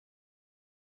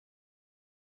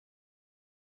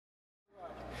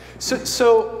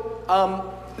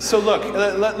So look,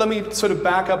 let me sort of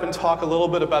back up and talk a little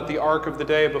bit about the arc of the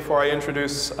day before I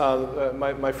introduce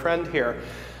my friend here.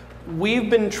 We've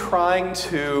been trying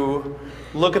to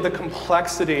look at the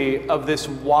complexity of this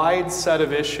wide set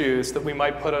of issues that we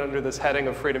might put under this heading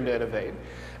of freedom to innovate.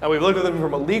 And we've looked at them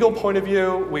from a legal point of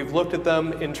view. We've looked at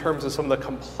them in terms of some of the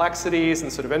complexities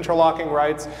and sort of interlocking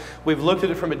rights. We've looked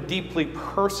at it from a deeply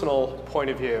personal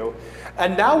point of view.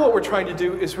 And now what we're trying to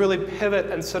do is really pivot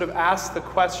and sort of ask the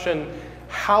question,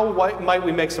 how might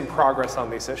we make some progress on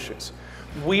these issues?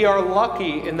 We are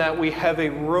lucky in that we have a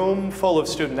room full of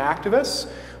student activists.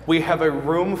 We have a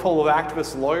room full of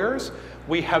activist lawyers.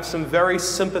 We have some very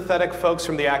sympathetic folks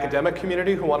from the academic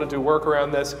community who want to do work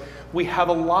around this. We have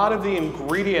a lot of the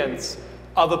ingredients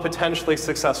of a potentially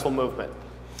successful movement.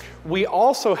 We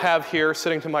also have here,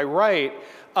 sitting to my right,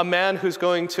 a man who's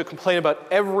going to complain about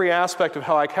every aspect of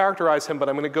how I characterize him, but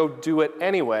I'm going to go do it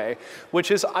anyway,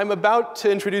 which is I'm about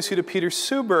to introduce you to Peter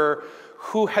Suber,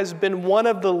 who has been one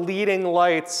of the leading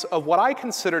lights of what I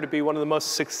consider to be one of the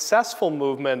most successful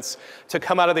movements to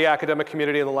come out of the academic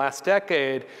community in the last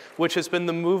decade, which has been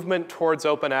the movement towards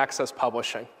open access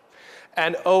publishing.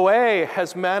 And OA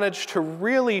has managed to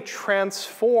really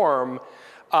transform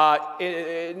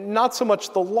not so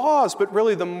much the laws, but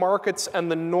really the markets and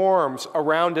the norms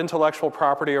around intellectual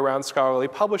property, around scholarly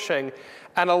publishing.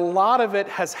 And a lot of it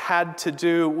has had to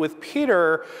do with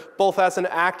Peter, both as an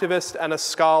activist and a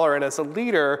scholar and as a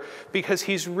leader, because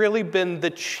he's really been the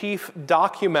chief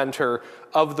documenter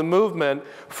of the movement,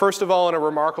 first of all in a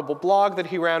remarkable blog that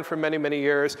he ran for many, many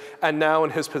years, and now in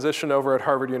his position over at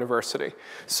Harvard University.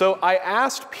 So I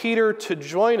asked Peter to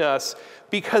join us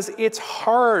because it's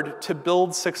hard to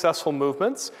build successful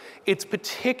movements. It's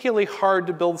particularly hard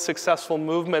to build successful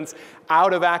movements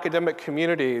out of academic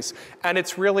communities, and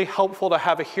it's really helpful to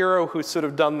have a hero who's sort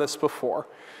of done this before.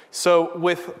 So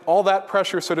with all that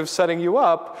pressure sort of setting you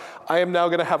up, I am now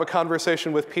going to have a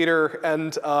conversation with Peter,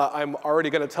 and I'm already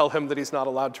going to tell him that he's not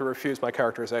allowed to refuse my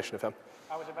characterization of him.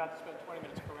 I was about to spend 20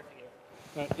 minutes correcting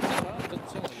you. Is it on? It doesn't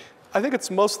sound like it. I think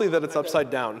it's mostly that it's upside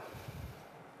down.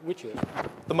 Which is?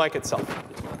 The mic itself.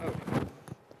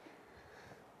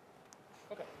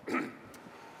 Okay.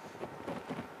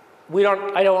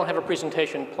 I don't have a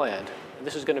presentation planned.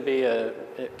 This is going to be a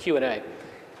Q&A.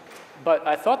 But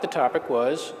I thought the topic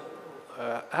was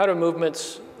how do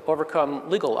movements overcome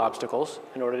legal obstacles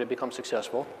in order to become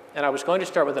successful? And I was going to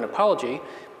start with an apology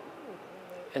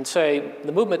and say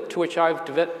the movement to which I've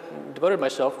devoted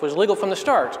myself was legal from the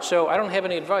start. So I don't have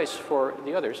any advice for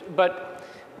the others. But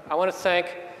I want to thank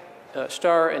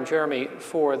Star and Jeremy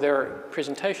for their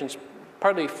presentations,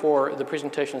 partly for the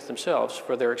presentations themselves,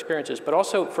 for their experiences, but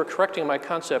also for correcting my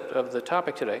concept of the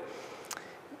topic today.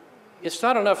 It's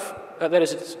not enough, that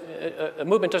is, a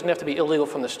movement doesn't have to be illegal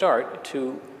from the start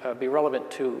to be relevant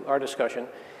to our discussion.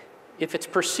 If it's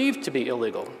perceived to be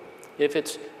illegal, if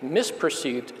it's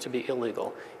misperceived to be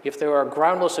illegal, if there are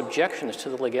groundless objections to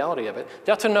the legality of it,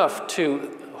 that's enough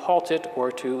to halt it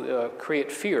or to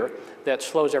create fear that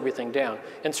slows everything down.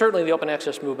 And certainly the open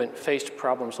access movement faced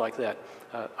problems like that.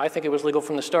 I think it was legal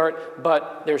from the start,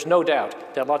 but there's no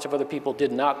doubt that lots of other people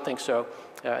did not think so.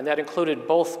 And that included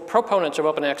both proponents of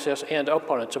open access and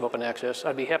opponents of open access.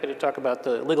 I'd be happy to talk about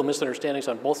the legal misunderstandings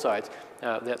on both sides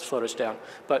that slowed us down.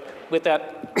 But with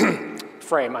that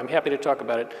frame, I'm happy to talk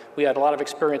about it. We had a lot of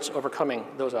experience overcoming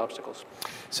those obstacles.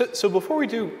 So before we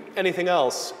do anything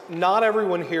else, not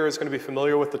everyone here is going to be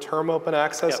familiar with the term open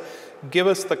access. Yep. Give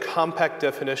us the compact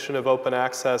definition of open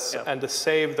access, Yep. and to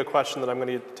save the question that I'm going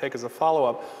to take as a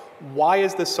follow-up, why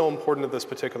is this so important at this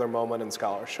particular moment in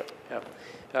scholarship?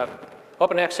 Yep.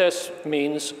 Open access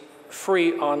means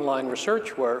free online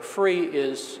research, where free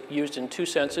is used in two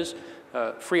senses,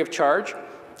 free of charge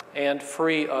and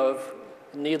free of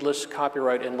needless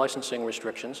copyright and licensing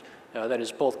restrictions. That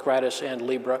is both gratis and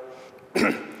Libra.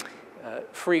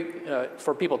 Free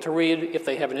for people to read if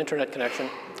they have an internet connection,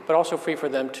 but also free for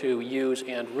them to use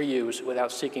and reuse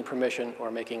without seeking permission or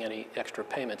making any extra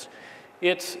payments.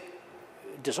 It's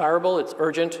desirable, it's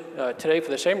urgent today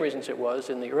for the same reasons it was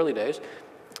in the early days.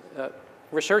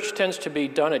 Research tends to be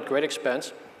done at great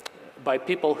expense by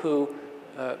people who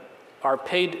are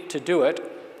paid to do it,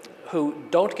 who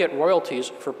don't get royalties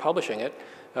for publishing it,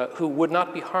 who would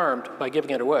not be harmed by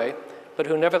giving it away, but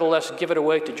who nevertheless give it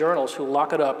away to journals who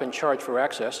lock it up and charge for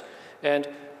access, and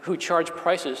who charge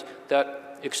prices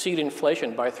that exceed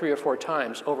inflation by 3 or 4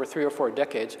 times over 3 or 4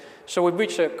 decades. So we've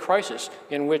reached a crisis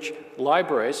in which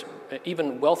libraries,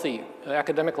 even wealthy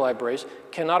academic libraries,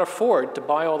 cannot afford to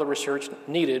buy all the research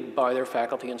needed by their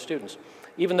faculty and students,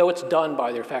 even though it's done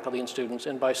by their faculty and students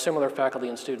and by similar faculty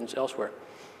and students elsewhere.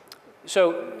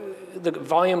 So the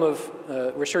volume of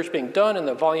research being done and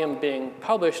the volume being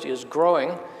published is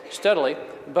growing steadily,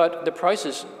 but the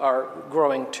prices are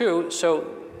growing too. So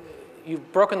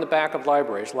you've broken the back of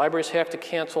libraries. Libraries have to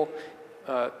cancel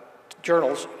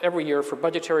journals every year for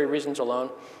budgetary reasons alone,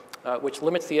 which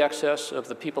limits the access of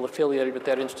the people affiliated with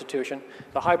that institution.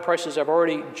 The high prices have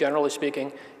already, generally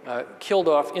speaking, killed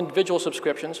off individual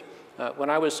subscriptions.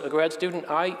 When I was a grad student,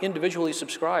 I individually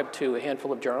subscribed to a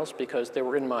handful of journals because they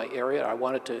were in my area. I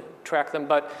wanted to track them,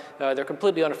 but they're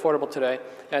completely unaffordable today,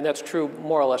 and that's true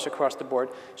more or less across the board.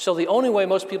 So the only way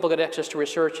most people get access to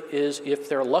research is if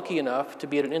they're lucky enough to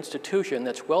be at an institution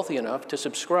that's wealthy enough to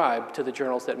subscribe to the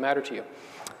journals that matter to you.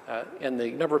 And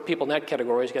the number of people in that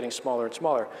category is getting smaller and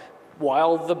smaller,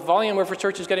 while the volume of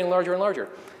research is getting larger and larger.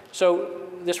 So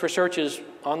this research is,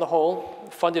 on the whole,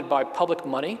 funded by public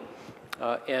money,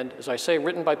 and as I say,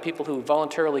 written by people who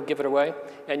voluntarily give it away,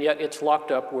 and yet it's locked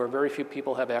up where very few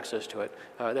people have access to it.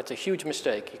 That's a huge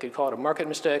mistake. You could call it a market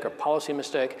mistake or policy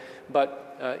mistake,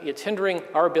 but it's hindering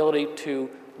our ability to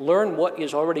learn what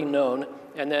is already known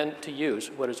and then to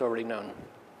use what is already known.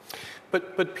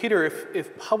 But Peter,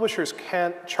 if publishers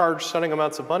can't charge stunning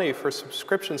amounts of money for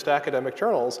subscriptions to academic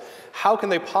journals, how can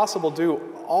they possibly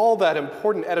do all that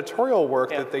important editorial work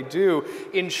that they do,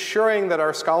 ensuring that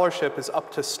our scholarship is up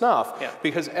to snuff? Yeah.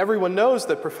 Because everyone knows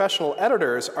that professional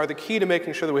editors are the key to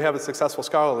making sure that we have a successful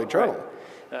scholarly journal.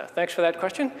 Right. Thanks for that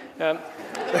question.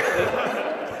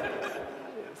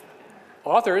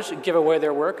 Authors give away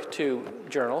their work to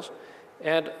journals,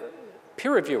 and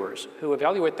peer reviewers who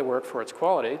evaluate the work for its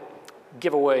quality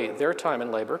give away their time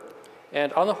and labor,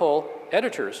 and on the whole,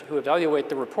 editors who evaluate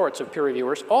the reports of peer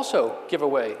reviewers also give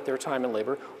away their time and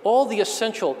labor. All the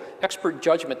essential expert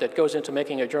judgment that goes into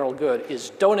making a journal good is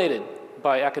donated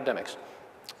by academics.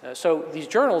 So these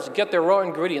journals get their raw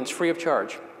ingredients free of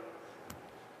charge.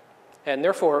 And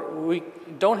therefore, we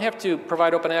don't have to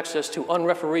provide open access to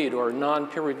unrefereed or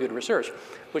non-peer-reviewed research,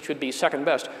 which would be second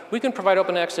best. We can provide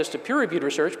open access to peer-reviewed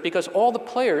research because all the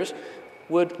players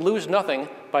would lose nothing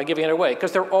by giving it away,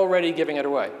 because they're already giving it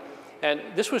away. And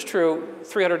this was true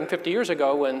 350 years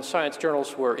ago when science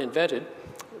journals were invented,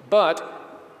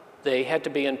 but they had to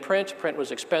be in print. Print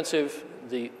was expensive.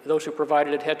 Those who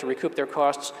provided it had to recoup their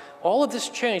costs. All of this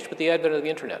changed with the advent of the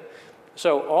internet.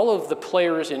 So all of the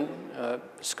players in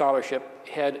scholarship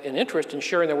had an interest in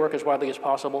sharing their work as widely as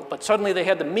possible, but suddenly they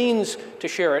had the means to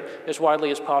share it as widely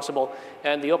as possible,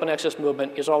 and the open access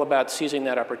movement is all about seizing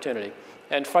that opportunity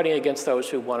and fighting against those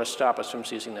who want to stop us from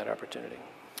seizing that opportunity.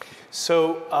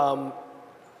 So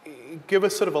give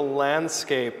us sort of a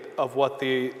landscape of what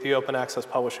the open access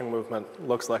publishing movement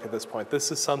looks like at this point.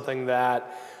 This is something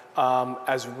that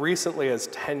as recently as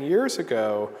 10 years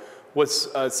ago was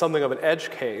something of an edge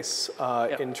case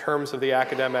in terms of the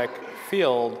academic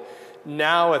field.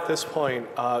 Now, at this point,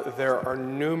 there are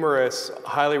numerous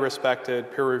highly respected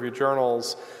peer-reviewed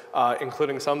journals,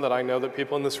 including some that I know that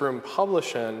people in this room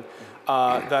publish in,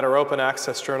 that are open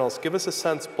access journals. Give us a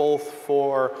sense both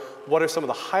for what are some of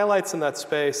the highlights in that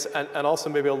space and also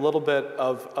maybe a little bit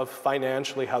of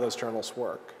financially how those journals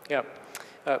work. Yeah.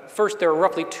 First, there are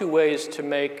roughly two ways to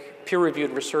make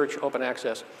peer-reviewed research open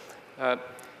access.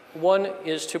 One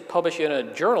is to publish in a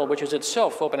journal which is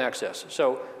itself open access.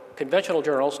 So conventional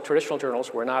journals, traditional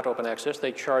journals, were not open access.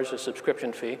 They charged a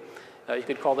subscription fee. You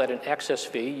could call that an access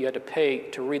fee. You had to pay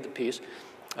to read the piece.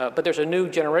 But there's a new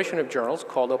generation of journals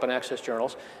called open access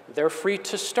journals. They're free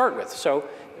to start with. So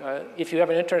if you have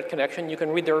an internet connection, you can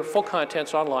read their full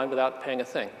contents online without paying a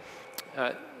thing.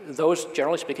 Those,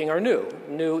 generally speaking, are new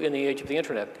in the age of the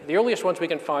internet. The earliest ones we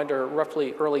can find are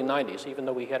roughly early 90s, even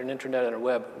though we had an internet and a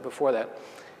web before that.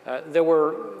 There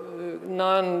were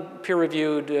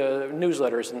non-peer-reviewed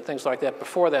newsletters and things like that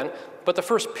before then, but the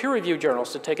first peer-reviewed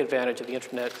journals to take advantage of the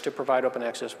internet to provide open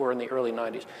access were in the early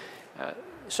 90s.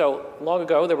 So long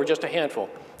ago, there were just a handful.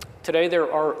 Today,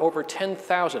 there are over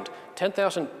 10,000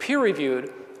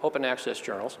 peer-reviewed open access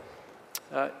journals.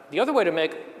 The other way to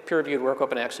make peer-reviewed work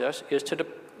open access is to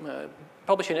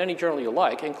publish in any journal you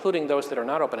like, including those that are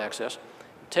not open access.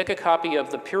 Take a copy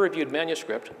of the peer-reviewed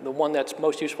manuscript, the one that's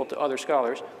most useful to other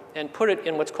scholars, and put it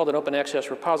in what's called an open access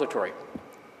repository.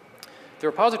 The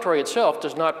repository itself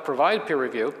does not provide peer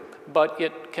review, but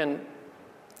it can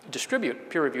distribute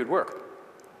peer-reviewed work.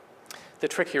 The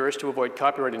trick here is to avoid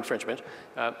copyright infringement,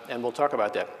 and we'll talk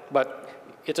about that. But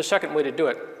it's a second way to do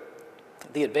it.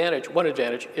 One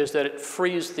advantage is that it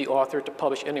frees the author to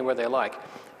publish anywhere they like.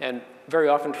 And very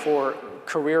often for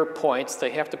career points,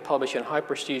 they have to publish in high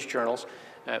prestige journals.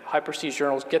 High prestige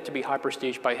journals get to be high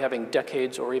prestige by having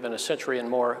decades or even a century and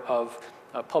more of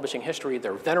publishing history.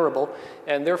 They're venerable,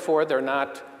 and therefore they're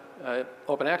not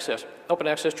open access. Open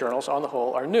access journals, on the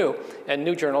whole, are new, and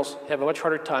new journals have a much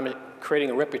harder time at creating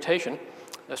a reputation,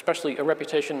 especially a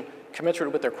reputation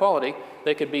commensurate with their quality.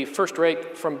 They could be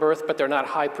first-rate from birth, but they're not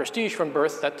high prestige from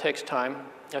birth. That takes time.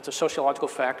 That's a sociological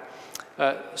fact.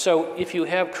 So if you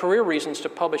have career reasons to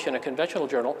publish in a conventional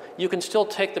journal, you can still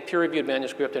take the peer-reviewed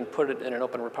manuscript and put it in an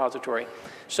open repository.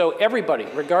 So everybody,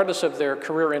 regardless of their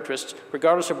career interests,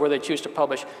 regardless of where they choose to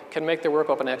publish, can make their work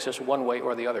open access one way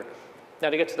or the other. Now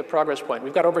to get to the progress point,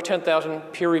 we've got over 10,000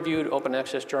 peer-reviewed open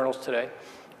access journals today,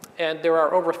 and there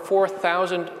are over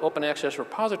 4,000 open access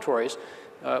repositories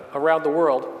around the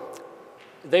world.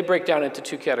 They break down into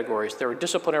two categories. There are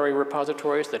disciplinary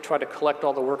repositories that try to collect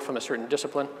all the work from a certain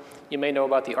discipline. You may know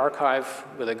about the archive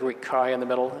with a Greek chi in the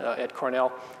middle at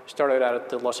Cornell. Started out at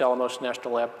the Los Alamos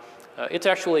National Lab. It's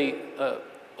actually a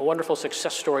wonderful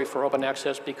success story for open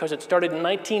access because it started in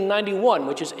 1991,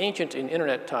 which is ancient in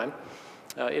internet time.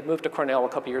 It moved to Cornell a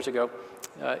couple years ago.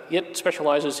 It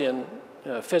specializes in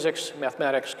physics,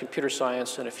 mathematics, computer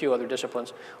science, and a few other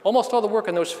disciplines. Almost all the work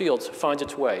in those fields finds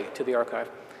its way to the archive.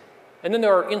 And then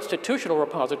there are institutional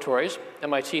repositories.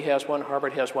 MIT has one,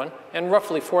 Harvard has one, and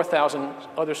roughly 4,000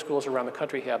 other schools around the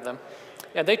country have them.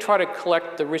 And they try to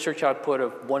collect the research output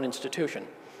of one institution.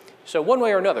 So one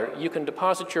way or another, you can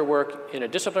deposit your work in a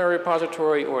disciplinary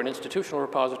repository or an institutional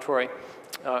repository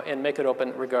and make it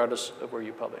open regardless of where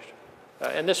you publish.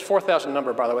 And this 4,000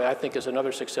 number, by the way, I think is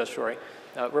another success story.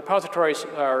 Repositories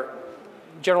are,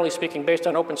 generally speaking, based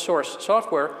on open source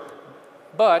software,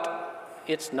 but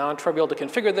it's non-trivial to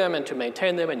configure them and to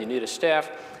maintain them, and you need a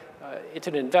staff. It's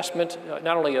an investment,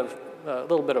 not only of a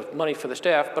little bit of money for the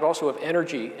staff, but also of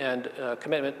energy and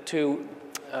commitment to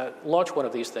launch one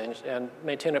of these things and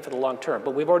maintain it for the long term.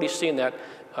 But we've already seen that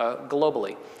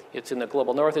globally. It's in the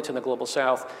global north, it's in the global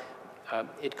south.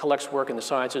 It collects work in the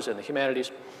sciences and the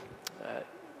humanities.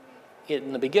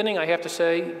 In the beginning, I have to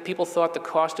say, people thought the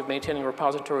cost of maintaining a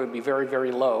repository would be very,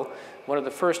 very low. One of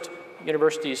the first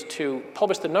universities to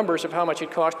publish the numbers of how much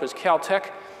it cost was Caltech.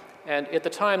 And at the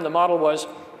time, the model was,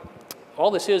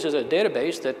 all this is a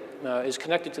database that is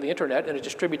connected to the internet, and it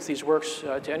distributes these works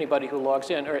to anybody who logs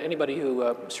in, or anybody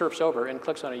who surfs over and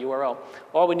clicks on a URL.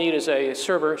 All we need is a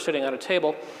server sitting on a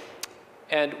table,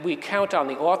 and we count on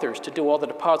the authors to do all the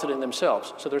depositing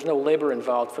themselves, so there's no labor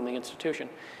involved from the institution.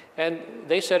 And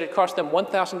they said it cost them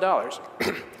 $1,000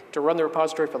 to run the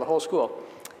repository for the whole school.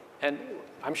 And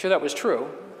I'm sure that was true.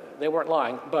 They weren't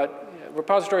lying, but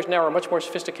repositories now are much more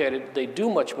sophisticated. They do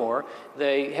much more.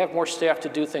 They have more staff to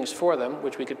do things for them,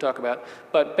 which we could talk about,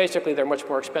 but basically they're much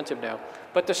more expensive now.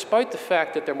 But despite the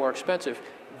fact that they're more expensive,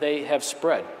 they have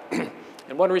spread.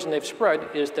 And one reason they've spread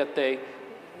is that they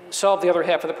solve the other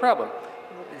half of the problem.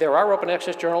 There are open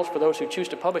access journals for those who choose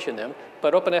to publish in them,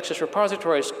 but open access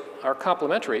repositories are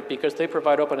complementary because they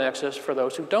provide open access for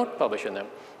those who don't publish in them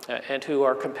and who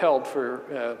are compelled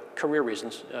for career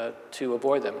reasons to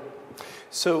avoid them.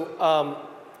 So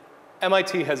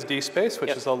MIT has DSpace, which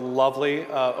Yes. is a lovely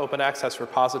open access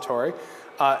repository.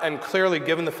 And clearly,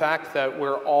 given the fact that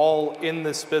we're all in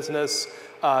this business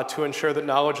to ensure that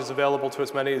knowledge is available to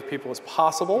as many people as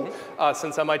possible,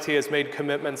 since MIT has made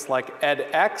commitments like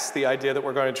edX, the idea that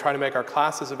we're going to try to make our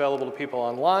classes available to people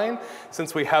online,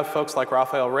 since we have folks like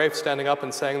Raphael Rafe standing up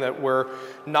and saying that we're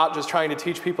not just trying to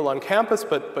teach people on campus,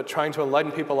 but trying to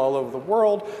enlighten people all over the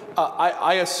world,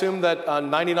 I assume that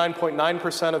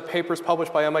 99.9% of papers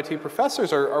published by MIT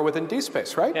professors are within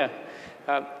DSpace, right?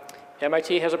 Yeah.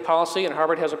 MIT has a policy, and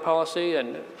Harvard has a policy,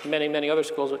 and many, many other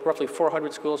schools, roughly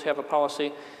 400 schools have a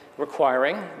policy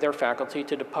requiring their faculty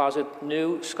to deposit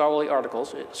new scholarly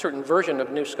articles, a certain version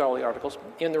of new scholarly articles,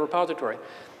 in the repository.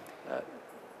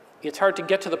 It's hard to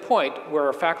get to the point where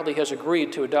a faculty has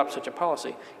agreed to adopt such a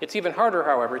policy. It's even harder,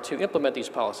 however, to implement these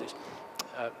policies.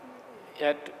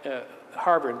 At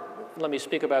Harvard, let me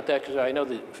speak about that because I know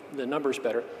the numbers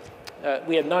better.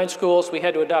 We had 9 schools. We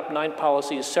had to adopt 9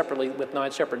 policies separately with 9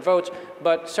 separate votes,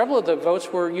 but several of the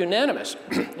votes were unanimous,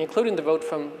 including the vote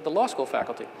from the law school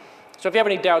faculty. So if you have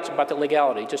any doubts about the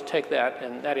legality, just take that,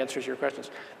 and that answers your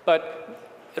questions. But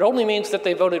it only means that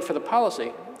they voted for the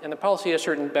policy, and the policy has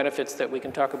certain benefits that we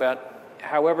can talk about.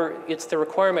 However, it's the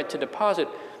requirement to deposit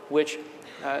which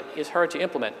is hard to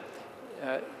implement.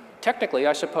 Technically,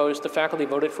 I suppose the faculty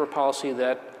voted for a policy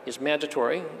that is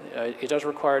mandatory. It does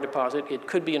require a deposit. It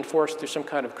could be enforced through some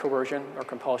kind of coercion or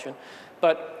compulsion.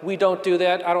 But we don't do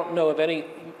that. I don't know of any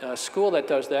school that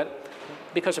does that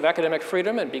because of academic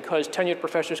freedom and because tenured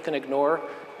professors can ignore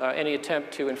any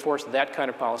attempt to enforce that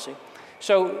kind of policy.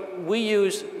 So we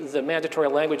use the mandatory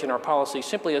language in our policy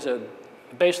simply as a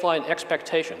baseline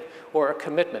expectation. or a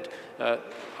commitment.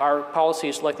 Our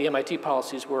policies, like the MIT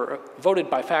policies, were voted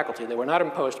by faculty. They were not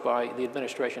imposed by the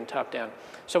administration top down.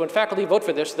 So when faculty vote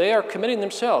for this, they are committing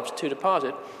themselves to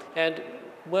deposit, and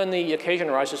when the occasion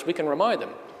arises, we can remind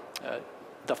them.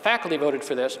 The faculty voted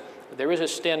for this. There is a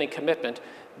standing commitment,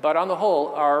 but on the whole,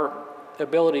 our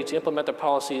ability to implement the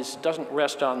policies doesn't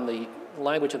rest on the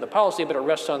language of the policy, but it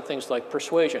rests on things like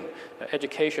persuasion,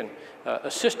 education,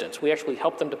 assistance. We actually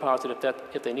help them deposit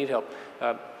if they need help.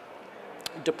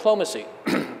 Diplomacy.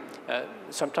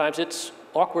 Sometimes it's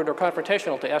awkward or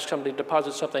confrontational to ask somebody to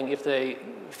deposit something if they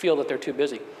feel that they're too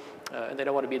busy and they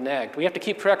don't want to be nagged. We have to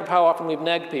keep track of how often we've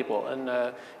nagged people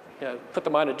and put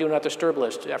them on a do not disturb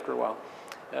list after a while.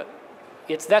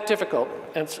 It's that difficult,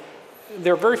 and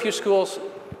there are very few schools.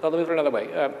 Well, let me put it another way.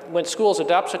 When schools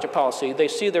adopt such a policy, they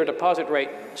see their deposit rate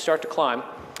start to climb,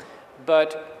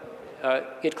 but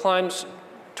it climbs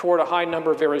toward a high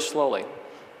number very slowly.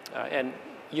 And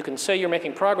you can say you're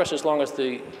making progress as long as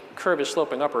the curve is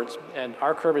sloping upwards, and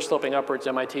our curve is sloping upwards,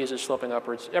 MIT's is sloping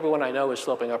upwards, everyone I know is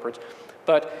sloping upwards.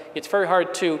 But it's very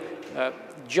hard to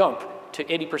jump to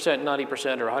 80%,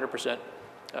 90%, or 100%.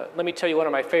 Let me tell you one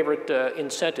of my favorite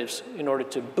incentives in order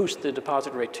to boost the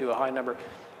deposit rate to a high number.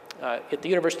 At the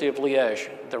University of Liège,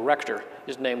 the rector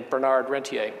is named Bernard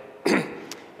Rentier.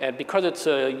 And because it's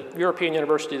a European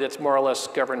university that's more or less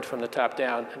governed from the top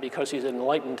down, and because he's an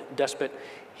enlightened despot,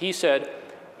 he said,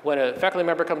 when a faculty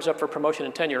member comes up for promotion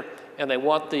and tenure, and they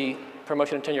want the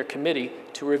promotion and tenure committee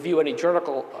to review any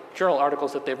journal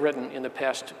articles that they've written in the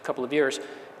past couple of years,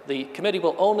 the committee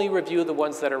will only review the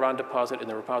ones that are on deposit in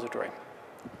the repository.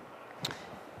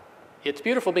 It's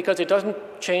beautiful because it doesn't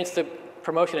change the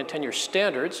promotion and tenure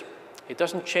standards. It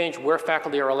doesn't change where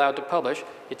faculty are allowed to publish.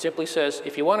 It simply says,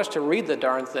 if you want us to read the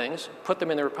darn things, put them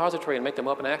in the repository and make them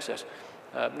open access.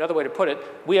 Another way to put it,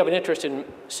 we have an interest in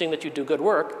seeing that you do good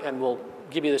work, and we'll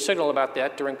give you the signal about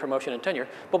that during promotion and tenure.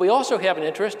 But we also have an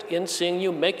interest in seeing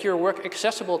you make your work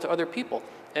accessible to other people,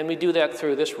 and we do that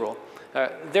through this rule.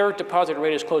 Their deposit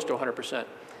rate is close to 100%.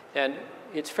 And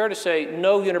it's fair to say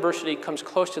no university comes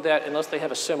close to that unless they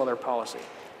have a similar policy.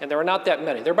 And there are not that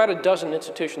many. There are about a dozen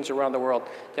institutions around the world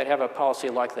that have a policy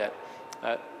like that.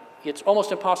 It's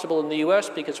almost impossible in the US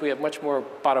because we have much more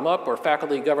bottom-up or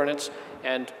faculty governance,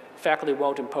 and faculty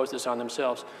won't impose this on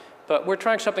themselves. But we're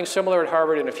trying something similar at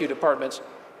Harvard in a few departments.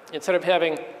 Instead of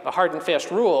having a hard and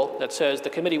fast rule that says the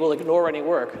committee will ignore any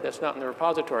work that's not in the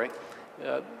repository,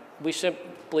 we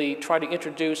simply try to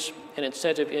introduce an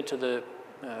incentive into the,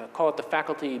 call it the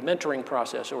faculty mentoring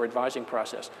process or advising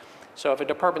process. So if a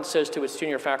department says to its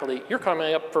junior faculty, you're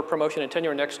coming up for promotion and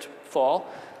tenure next fall,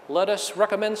 let us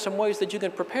recommend some ways that you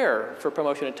can prepare for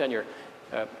promotion and tenure.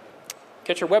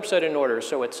 Get your website in order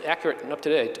so it's accurate and up to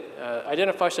date.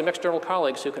 Identify some external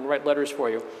colleagues who can write letters for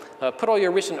you. Put all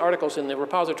your recent articles in the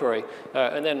repository,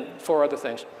 and then 4 other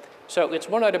things. So it's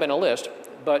one item in a list,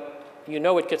 but you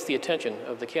know it gets the attention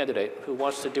of the candidate who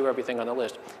wants to do everything on the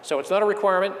list. So it's not a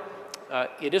requirement.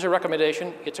 It is a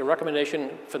recommendation. It's a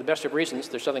recommendation for the best of reasons.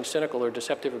 There's something cynical or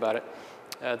deceptive about it.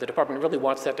 The department really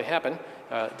wants that to happen.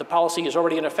 The policy is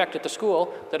already in effect at the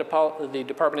school. The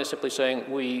department is simply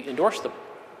saying, we endorse the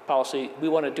policy. We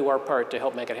want to do our part to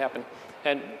help make it happen.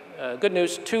 And good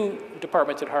news, 2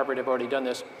 departments at Harvard have already done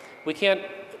this. We can't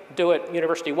do it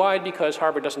university-wide because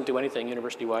Harvard doesn't do anything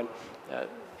university-wide.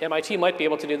 MIT might be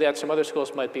able to do that. Some other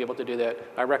schools might be able to do that.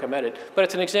 I recommend it. But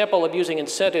it's an example of using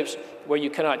incentives where you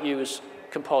cannot use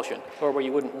compulsion or where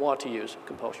you wouldn't want to use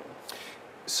compulsion.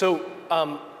 So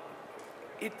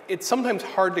it's sometimes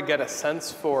hard to get a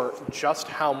sense for just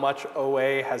how much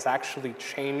OA has actually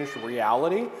changed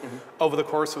reality over the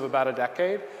course of about a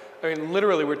decade. I mean,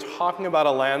 literally, we're talking about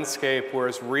a landscape where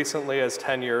as recently as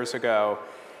 10 years ago,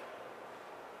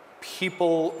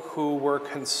 people who were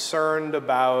concerned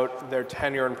about their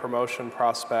tenure and promotion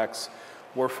prospects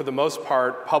were, for the most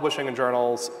part, publishing in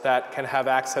journals that can have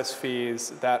access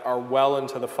fees that are well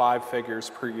into the 5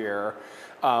 figures per year,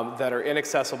 that are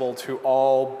inaccessible to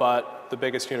all but the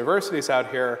biggest universities out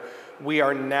here. We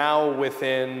are now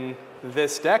within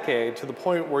this decade to the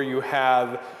point where you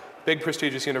have big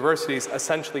prestigious universities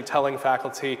essentially telling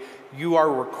faculty, you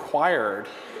are required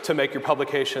to make your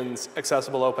publications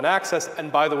accessible open access.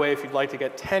 And by the way, if you'd like to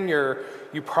get tenure,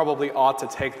 you probably ought to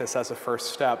take this as a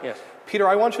first step. Yes. Peter,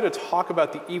 I want you to talk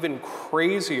about the even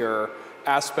crazier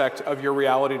aspect of your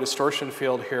reality distortion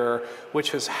field here,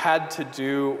 which has had to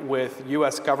do with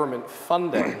US government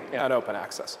funding and open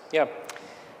access. Yeah.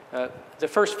 The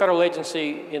first federal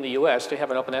agency in the US to have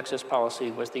an open access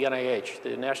policy was the NIH,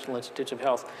 the National Institutes of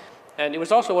Health. And it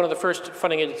was also one of the first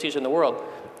funding agencies in the world.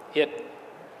 It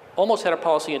almost had a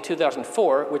policy in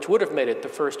 2004, which would have made it the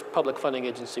first public funding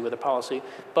agency with a policy,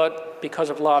 but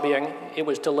because of lobbying, it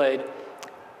was delayed.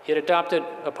 It adopted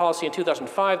a policy in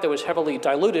 2005 that was heavily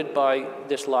diluted by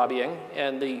this lobbying,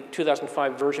 and the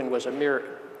 2005 version was a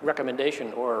mere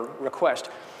recommendation or request.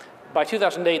 By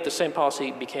 2008, the same policy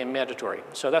became mandatory.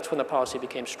 So that's when the policy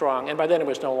became strong, and by then it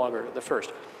was no longer the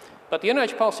first. But the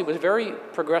NIH policy was very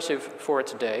progressive for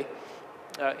its day.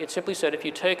 It simply said if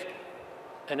you take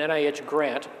an NIH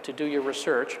grant to do your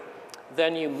research,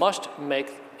 then you must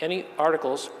make any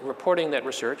articles reporting that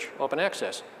research open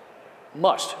access.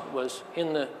 Must was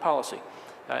in the policy.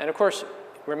 And of course,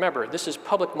 remember, this is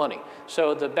public money.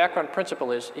 So the background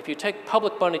principle is if you take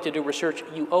public money to do research,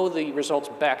 you owe the results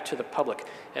back to the public.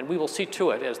 And we will see to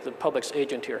it as the public's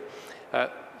agent here.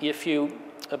 If you,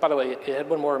 by the way, it had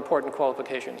one more important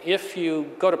qualification. If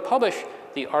you go to publish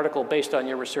the article based on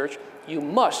your research, you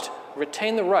must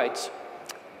retain the rights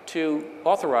to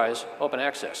authorize open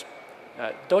access.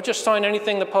 Don't just sign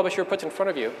anything the publisher puts in front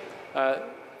of you.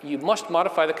 You must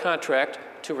modify the contract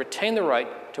to retain the right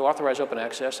to authorize open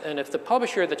access, and if the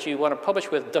publisher that you want to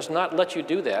publish with does not let you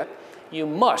do that, you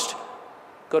must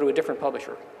go to a different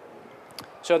publisher.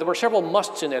 So there were several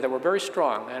musts in there that were very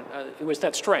strong, and it was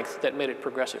that strength that made it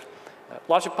progressive.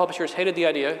 Lots of publishers hated the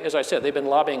idea. As I said, they've been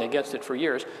lobbying against it for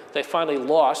years. They finally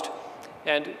lost,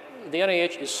 and the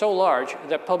NIH is so large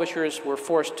that publishers were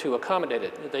forced to accommodate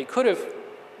it. They could have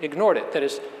ignored it. That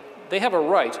is, they have a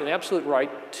right, an absolute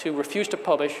right, to refuse to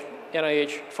publish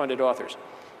NIH-funded authors.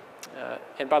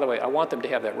 And by the way, I want them to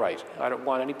have that right. I don't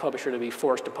want any publisher to be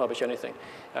forced to publish anything.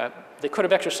 They could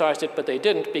have exercised it, but they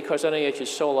didn't because NIH is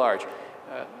so large.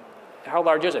 How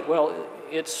large is it? Well,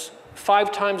 it's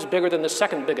 5 times bigger than the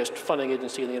second biggest funding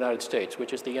agency in the United States,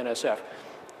 which is the NSF.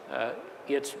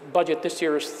 Its budget this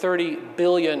year is $30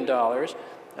 billion.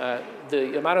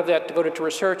 The amount of that devoted to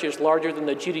research is larger than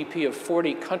the GDP of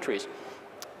 40 countries.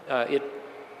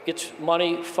 Its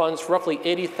money funds roughly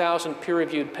 80,000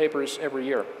 peer-reviewed papers every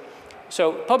year.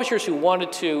 So publishers who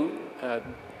wanted to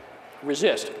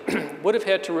resist would have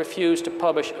had to refuse to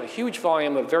publish a huge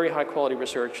volume of very high-quality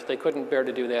research. They couldn't bear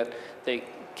to do that. They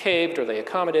caved or they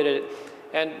accommodated it.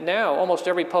 And now almost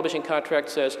every publishing contract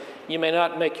says you may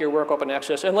not make your work open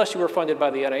access unless you were funded by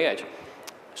the NIH.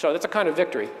 So that's a kind of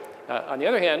victory. On the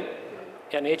other hand,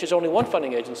 NIH is only one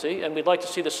funding agency, and we'd like to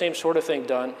see the same sort of thing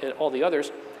done in all the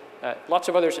others. Lots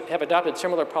of others have adopted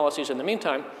similar policies in the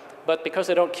meantime, but because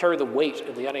they don't carry the weight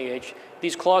of the NIH,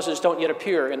 these clauses don't yet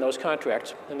appear in those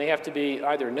contracts, and they have to be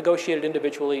either negotiated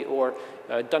individually or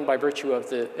done by virtue of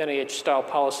the NIH-style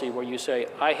policy where you say,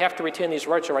 I have to retain these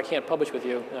rights or I can't publish with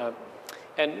you.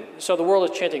 And so the world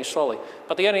is changing slowly.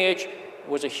 But the NIH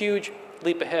was a huge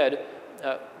leap ahead,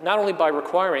 not only by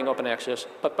requiring open access,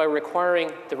 but by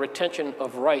requiring the retention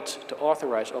of rights to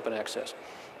authorize open access.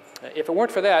 If it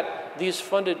weren't for that, these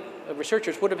funded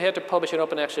researchers would have had to publish in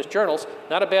open access journals,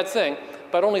 not a bad thing,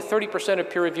 but only 30% of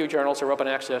peer-reviewed journals are open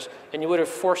access, and you would have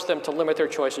forced them to limit their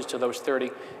choices to those 30.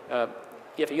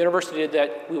 If a university did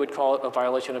that, we would call it a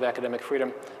violation of academic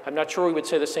freedom. I'm not sure we would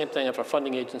say the same thing if a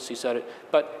funding agency said it,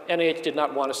 but NIH did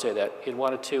not want to say that. It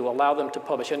wanted to allow them to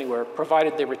publish anywhere,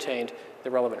 provided they retained the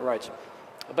relevant rights.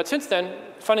 But since then,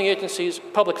 funding agencies,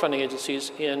 public funding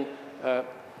agencies in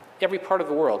every part of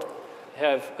the world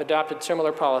have adopted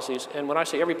similar policies. And when I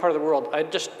say every part of the world,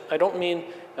 I don't mean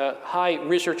high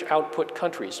research output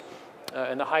countries.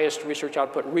 And the highest research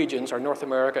output regions are North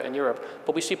America and Europe.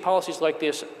 But we see policies like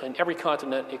this in every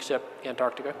continent except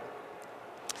Antarctica.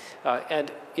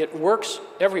 And it works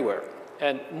everywhere.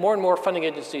 And more funding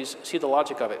agencies see the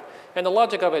logic of it. And the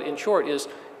logic of it, in short, is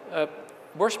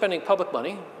we're spending public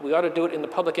money. We ought to do it in the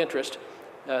public interest.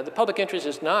 The public interest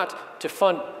is not to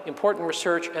fund important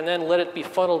research and then let it be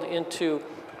funneled into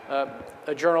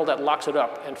a journal that locks it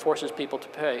up and forces people to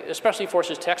pay, especially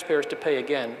forces taxpayers to pay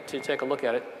again to take a look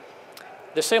at it.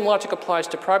 The same logic applies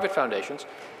to private foundations,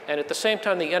 and at the same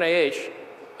time the NIH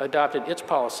adopted its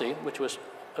policy, which was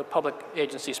a public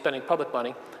agency spending public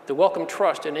money, the Wellcome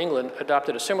Trust in England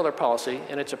adopted a similar policy,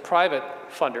 and it's a private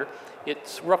funder.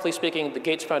 It's, roughly speaking, the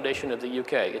Gates Foundation of the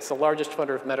UK. It's the largest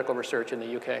funder of medical research in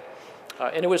the UK.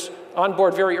 And it was on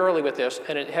board very early with this,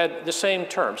 and it had the same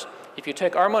terms. If you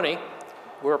take our money,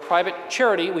 we're a private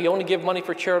charity, we only give money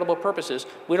for charitable purposes.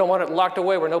 We don't want it locked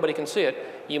away where nobody can see it.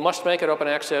 You must make it open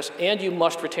access, and you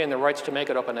must retain the rights to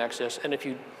make it open access. And if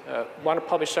you want to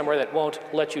publish somewhere that won't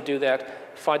let you do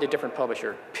that, find a different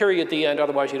publisher. Period, the end,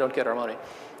 otherwise you don't get our money.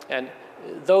 And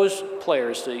those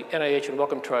players, the NIH and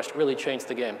Wellcome Trust, really changed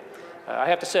the game. I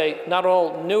have to say, not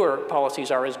all newer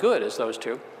policies are as good as those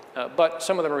two, but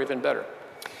some of them are even better.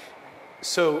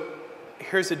 So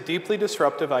here's a deeply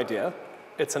disruptive idea.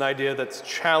 It's an idea that's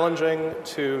challenging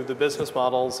to the business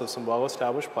models of some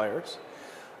well-established players.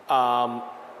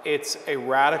 It's a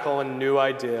radical and new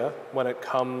idea when it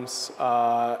comes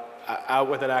out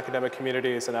within academic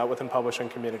communities and out within publishing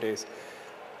communities.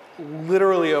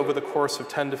 Literally over the course of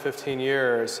 10 to 15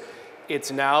 years,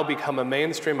 it's now become a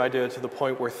mainstream idea to the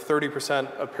point where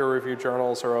 30% of peer-reviewed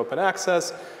journals are open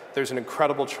access. There's an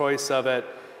incredible choice of it.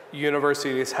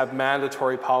 Universities have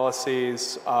mandatory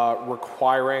policies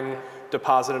requiring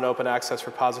deposit and open access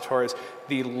repositories.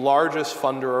 The largest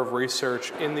funder of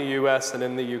research in the US and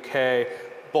in the UK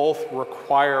both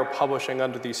require publishing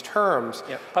under these terms.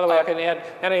 Yeah. By the way, I can add,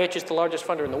 NIH is the largest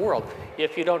funder in the world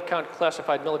if you don't count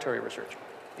classified military research.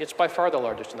 It's by far the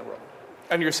largest in the world.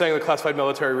 And you're saying that classified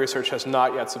military research has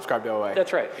not yet subscribed to OA?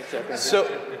 That's right, exactly. So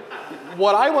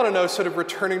what I want to know, sort of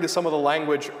returning to some of the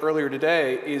language earlier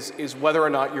today, is whether or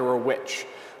not you're a witch.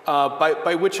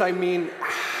 By which I mean,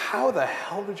 how the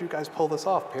hell did you guys pull this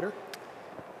off, Peter?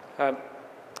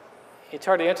 It's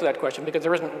hard to answer that question because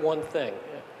there isn't one thing.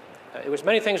 It was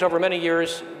many things over many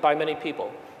years by many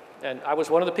people. And I was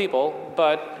one of the people,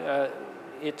 but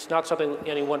it's not something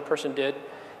any one person did.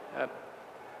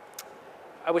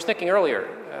 I was thinking earlier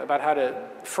about how to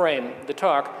frame the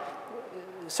talk.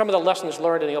 Some of the lessons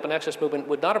learned in the open access movement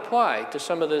would not apply to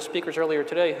some of the speakers earlier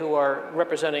today who are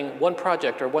representing one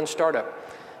project or one startup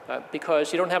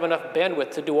because you don't have enough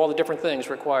bandwidth to do all the different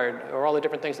things required or all the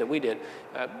different things that we did.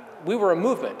 We were a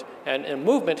movement, and a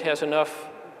movement has enough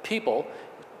people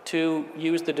to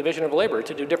use the division of labor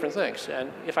to do different things.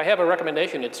 And if I have a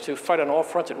recommendation, it's to fight on all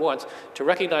fronts at once, to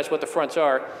recognize what the fronts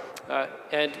are,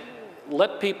 and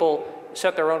let people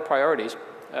set their own priorities.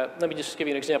 Let me just give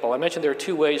you an example. I mentioned there are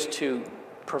two ways to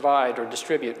provide or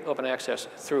distribute open access,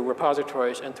 through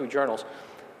repositories and through journals.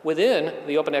 Within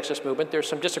the open access movement, there's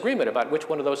some disagreement about which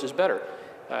one of those is better.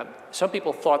 Some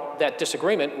people thought that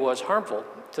disagreement was harmful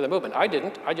to the movement. I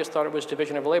didn't. I just thought it was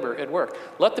division of labor at work.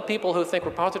 Let the people who think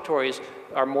repositories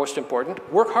are most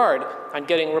important work hard on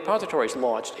getting repositories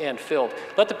launched and filled.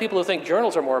 Let the people who think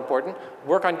journals are more important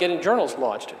work on getting journals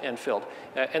launched and filled.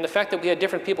 And the fact that we had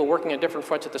different people working on different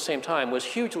fronts at the same time was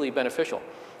hugely beneficial.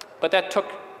 But that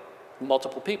took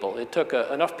multiple people. It took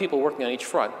enough people working on each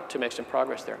front to make some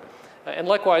progress there. And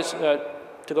likewise, to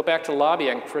go back to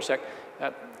lobbying for a sec,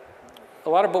 a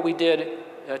lot of what we did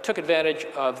took advantage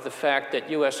of the fact that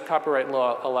US copyright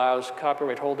law allows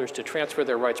copyright holders to transfer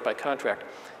their rights by contract.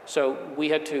 So we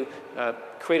had to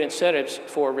create incentives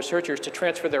for researchers to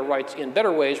transfer their rights in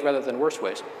better ways rather than worse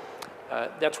ways.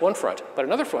 That's one front. But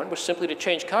another front was simply to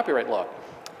change copyright law.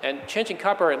 And changing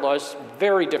copyright law is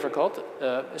very difficult,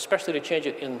 especially to change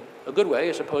it in a good way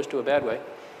as opposed to a bad way.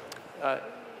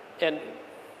 And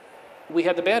we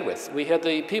had the bandwidth. We had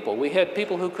the people. We had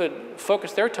people who could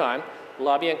focus their time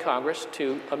lobbying Congress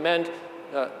to amend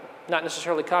not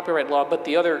necessarily copyright law, but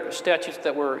the other statutes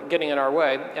that were getting in our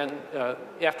way, and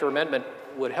after amendment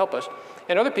would help us.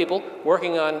 And other people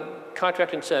working on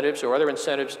contract incentives or other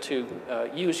incentives to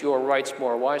use your rights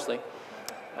more wisely.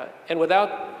 And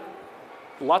without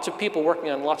lots of people working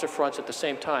on lots of fronts at the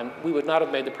same time, we would not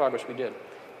have made the progress we did.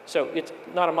 So it's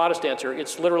not a modest answer,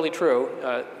 it's literally true.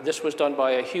 This was done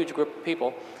by a huge group of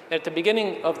people. And at the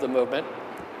beginning of the movement,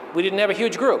 we didn't have a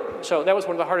huge group, so that was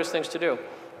one of the hardest things to do.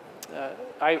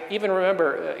 I even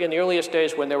remember in the earliest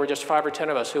days when there were just 5 or 10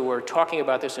 of us who were talking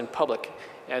about this in public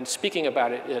and speaking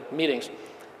about it at meetings.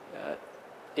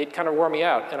 It kind of wore me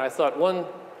out, and I thought one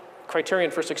criterion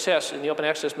for success in the open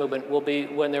access movement will be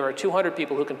when there are 200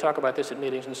 people who can talk about this at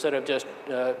meetings instead of just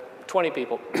 20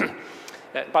 people.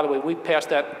 By the way, we passed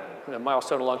that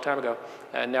milestone a long time ago,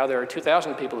 and now there are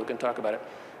 2,000 people who can talk about it.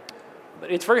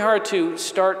 But it's very hard to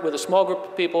start with a small group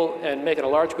of people and make it a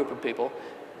large group of people.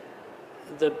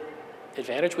 The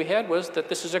advantage we had was that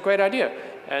this is a great idea.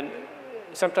 And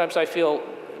sometimes I feel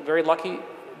very lucky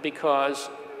because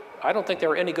I don't think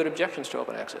there are any good objections to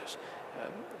open access.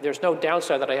 There's no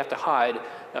downside that I have to hide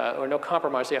or no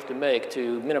compromise I have to make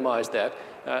to minimize that.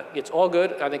 It's all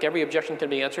good. I think every objection can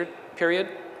be answered, period.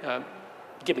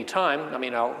 Give me time. I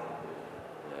mean, I'll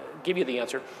give you the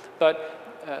answer. But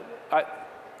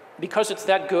because it's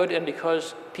that good and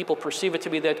because people perceive it to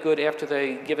be that good after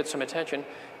they give it some attention,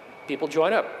 people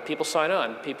join up, people sign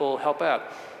on, people help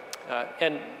out.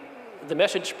 And the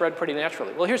message spread pretty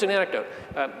naturally. Well, here's an anecdote.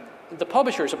 The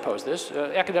publishers opposed this,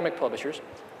 academic publishers.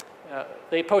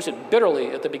 They opposed it bitterly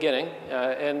at the beginning,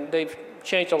 and they've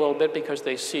changed a little bit because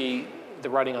they see the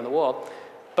writing on the wall.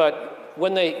 But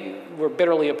when they were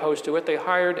bitterly opposed to it, they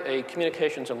hired a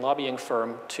communications and lobbying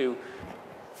firm to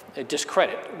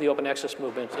discredit the open access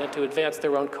movement and to advance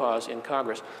their own cause in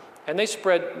Congress. And they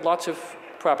spread lots of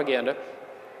propaganda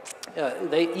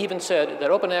They even said that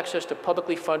open access to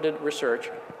publicly funded research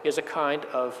is a kind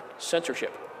of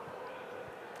censorship.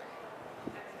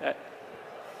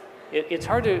 It's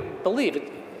hard to believe.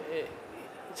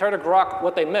 It's hard to grok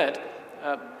what they meant.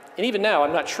 And even now,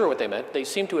 I'm not sure what they meant. They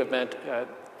seem to have meant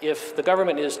if the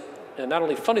government is not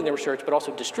only funding the research, but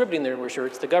also distributing the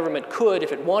research, the government could,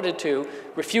 if it wanted to,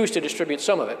 refuse to distribute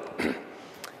some of it.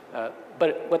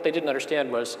 But what they didn't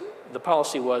understand was the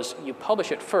policy was you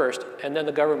publish it first, and then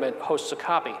the government hosts a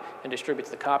copy and distributes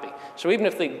the copy. So even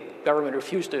if the government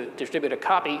refused to distribute a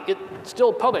copy, it's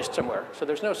still published somewhere. So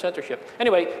there's no censorship.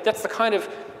 Anyway, that's the kind of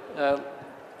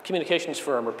communications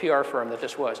firm or PR firm that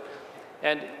this was.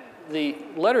 And the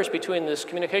letters between this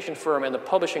communication firm and the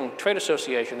publishing trade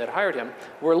association that hired him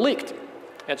were leaked.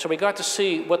 And so we got to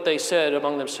see what they said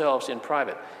among themselves in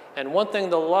private. And one thing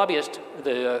the lobbyist,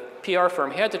 the PR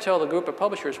firm, had to tell the group of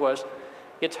publishers was,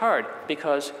 it's hard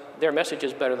because their message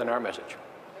is better than our message.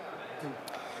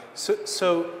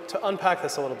 So to unpack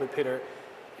this a little bit, Peter,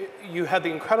 you had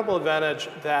the incredible advantage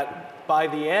that by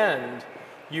the end,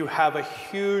 you have a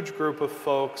huge group of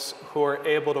folks who are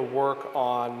able to work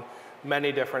on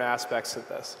many different aspects of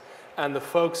this. And the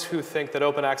folks who think that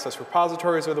open access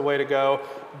repositories are the way to go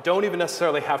don't even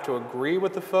necessarily have to agree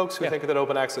with the folks who think that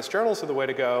open access journals are the way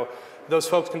to go. Those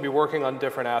folks can be working on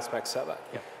different aspects of it.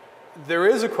 Yeah. There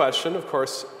is a question, of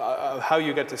course, of how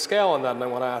you get to scale on that, and I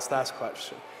want to ask that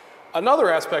question.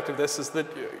 Another aspect of this is that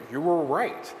you were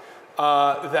right,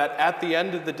 that at the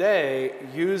end of the day,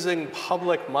 using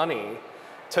public money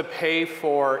to pay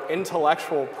for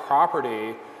intellectual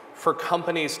property for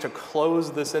companies to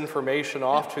close this information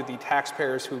off to the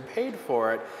taxpayers who paid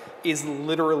for it is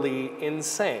literally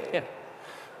insane. Yeah.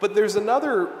 But there's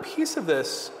another piece of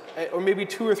this, or maybe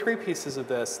two or three pieces of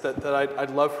this that I'd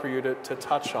love for you to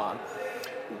touch on.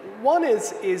 One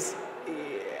is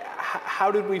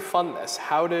how did we fund this?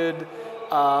 How did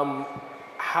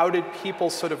people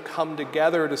sort of come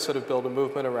together to sort of build a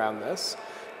movement around this?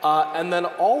 And then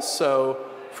also,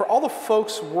 for all the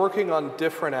folks working on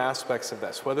different aspects of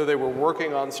this, whether they were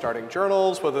working on starting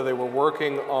journals, whether they were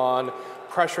working on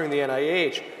pressuring the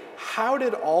NIH, how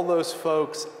did all those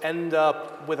folks end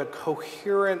up with a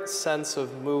coherent sense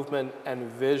of movement and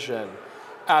vision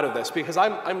out of this? Because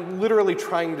I'm literally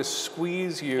trying to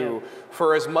squeeze you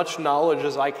for as much knowledge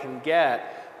as I can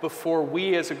get before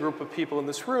we as a group of people in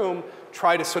this room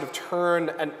try to sort of turn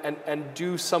and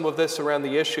do some of this around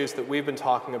the issues that we've been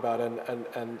talking about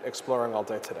and exploring all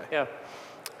day today. Yeah.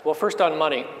 Well, first on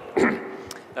money.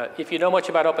 If you know much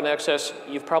about open access,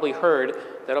 you've probably heard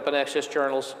that open access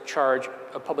journals charge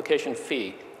a publication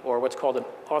fee, or what's called an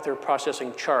author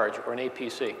processing charge, or an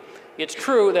APC. It's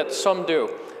true that some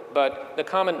do, but the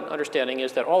common understanding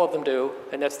is that all of them do,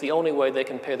 and that's the only way they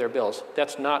can pay their bills.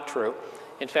 That's not true.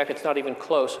 In fact, it's not even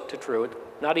close to true.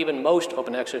 Not even most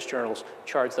open access journals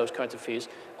charge those kinds of fees.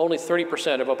 Only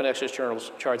 30% of open access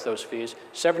journals charge those fees.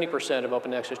 70% of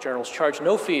open access journals charge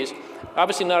no fees.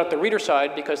 Obviously not at the reader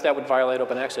side, because that would violate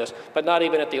open access, but not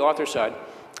even at the author side.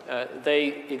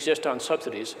 They exist on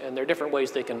subsidies, and there are different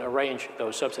ways they can arrange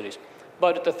those subsidies.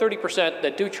 But at the 30%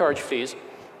 that do charge fees,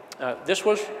 this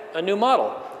was a new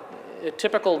model. A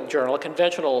typical journal, a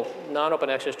conventional non-open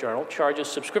access journal, charges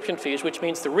subscription fees, which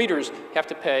means the readers have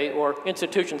to pay, or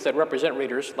institutions that represent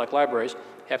readers, like libraries,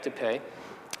 have to pay.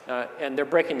 And they're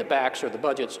breaking the backs or the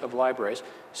budgets of libraries.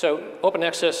 So open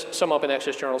access, some open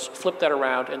access journals flipped that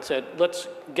around and said, let's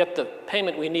get the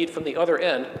payment we need from the other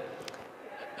end.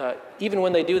 Even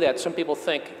when they do that, some people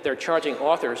think they're charging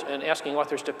authors and asking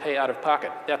authors to pay out of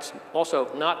pocket. That's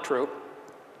also not true.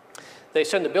 They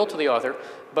send the bill to the author,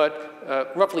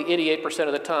 but roughly 88%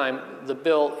 of the time, the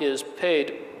bill is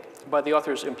paid by the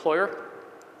author's employer,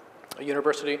 a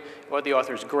university, or the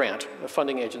author's grant, a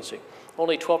funding agency.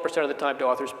 Only 12% of the time do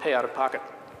authors pay out of pocket.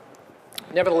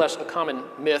 Nevertheless, a common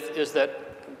myth is that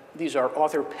these are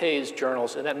author-pays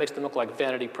journals, and that makes them look like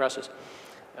vanity presses.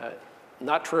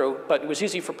 Not true, but it was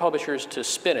easy for publishers to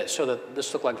spin it so that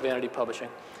this looked like vanity publishing.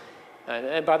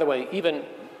 And by the way, even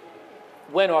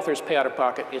when authors pay out of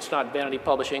pocket, it's not vanity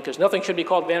publishing, because nothing should be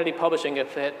called vanity publishing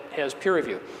if it has peer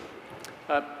review.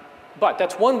 But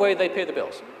that's one way they pay the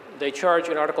bills. They charge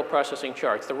an article processing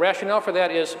charge. The rationale for that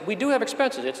is we do have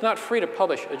expenses. It's not free to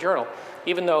publish a journal,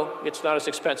 even though it's not as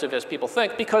expensive as people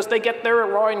think, because they get their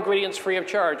raw ingredients free of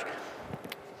charge.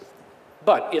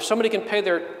 But if somebody can pay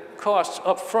their costs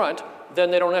up front, then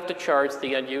they don't have to charge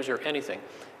the end user anything.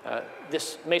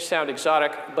 This may sound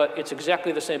exotic, but it's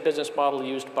exactly the same business model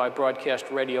used by broadcast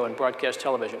radio and broadcast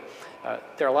television.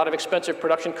 There are a lot of expensive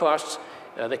production costs.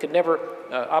 They could never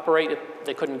operate if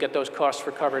they couldn't get those costs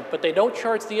recovered, but they don't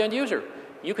charge the end user.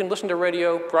 you can listen to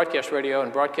radio,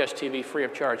 and broadcast TV free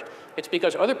of charge. It's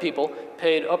because other people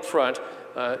paid upfront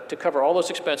to cover all those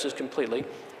expenses completely.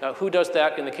 Who does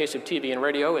that in the case of TV and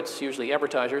radio? It's usually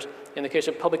advertisers. In the case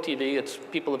of public TV, it's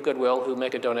people of goodwill who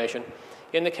make a donation.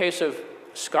 In the case of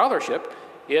scholarship,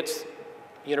 it's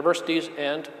universities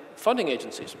and funding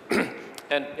agencies.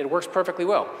 And it works perfectly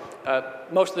well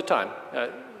most of the time.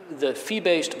 The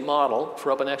fee-based model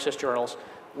for open access journals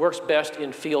works best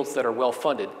in fields that are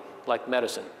well-funded, like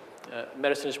medicine.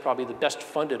 Medicine is probably the best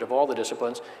funded of all the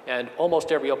disciplines, and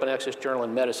almost every open access journal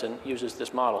in medicine uses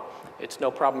this model. It's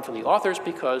no problem for the authors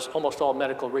because almost all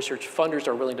medical research funders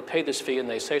are willing to pay this fee, and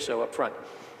they say so up front.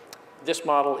 This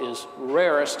model is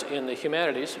rarest in the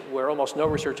humanities, where almost no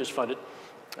research is funded.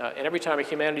 And every time a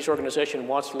humanities organization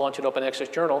wants to launch an open access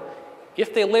journal,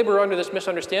 if they labor under this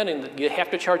misunderstanding that you have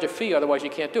to charge a fee, otherwise you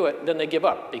can't do it, then they give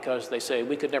up because they say,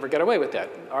 we could never get away with that.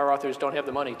 Our authors don't have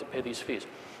the money to pay these fees.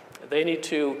 They need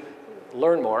to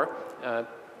learn more.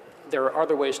 There are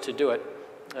other ways to do it.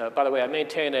 By the way, I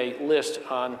maintain a list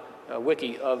on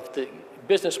Wiki of the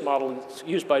business models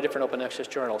used by different open access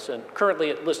journals, and currently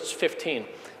it lists 15.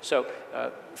 So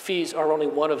fees are only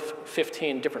one of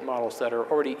 15 different models that are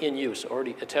already in use,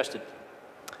 already attested.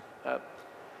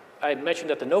 I mentioned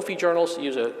that the no-fee journals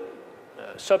use a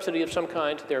subsidy of some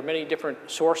kind. There are many different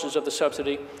sources of the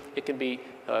subsidy. It can be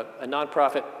a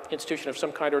nonprofit institution of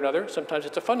some kind or another. Sometimes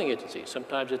it's a funding agency.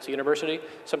 Sometimes it's a university.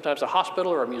 Sometimes a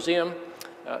hospital or a museum.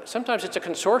 Sometimes it's a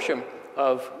consortium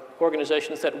of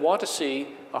organizations that want to see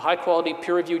a high-quality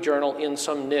peer-reviewed journal in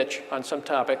some niche on some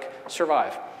topic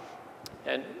survive.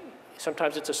 And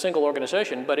sometimes it's a single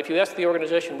organization, but if you ask the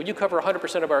organization, would you cover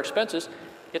 100% of our expenses,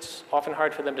 it's often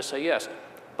hard for them to say yes.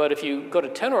 But if you go to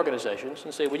 10 organizations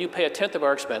and say, would you pay 1/10 of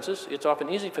our expenses, it's often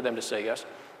easy for them to say yes.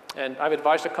 And I've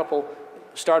advised a couple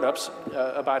startups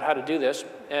about how to do this,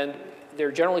 and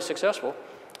they're generally successful.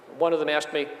 One of them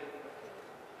asked me,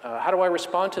 how do I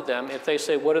respond to them if they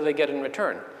say, what do they get in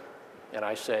return? And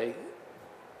I say,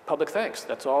 public thanks.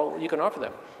 That's all you can offer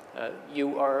them.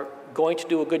 You are going to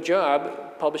do a good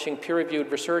job publishing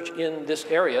peer-reviewed research in this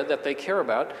area that they care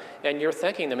about, and you're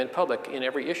thanking them in public in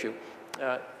every issue.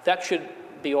 That should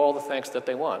be all the thanks that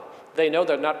they want. They know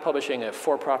they're not publishing a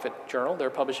for-profit journal,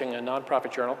 they're publishing a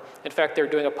nonprofit journal. In fact, they're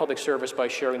doing a public service by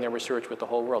sharing their research with the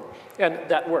whole world. And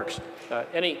that works.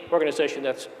 Any organization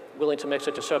that's willing to make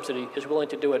such a subsidy is willing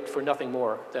to do it for nothing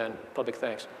more than public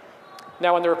thanks.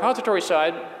 Now, on the repository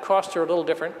side, costs are a little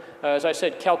different. As I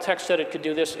said, Caltech said it could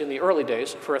do this in the early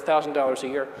days for $1,000 a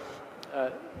year.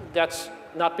 That's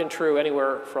not been true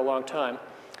anywhere for a long time.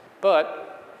 But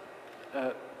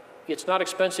it's not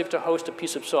expensive to host a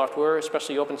piece of software,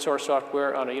 especially open source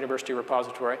software, on a university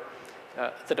repository.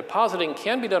 The depositing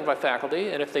can be done by faculty,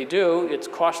 and if they do, it's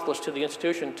costless to the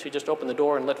institution to just open the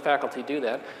door and let faculty do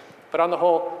that. But on the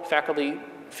whole, faculty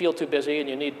feel too busy, and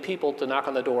you need people to knock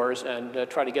on the doors and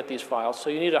try to get these files. So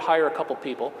you need to hire a couple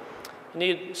people. You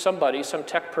need somebody, some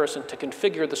tech person, to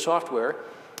configure the software,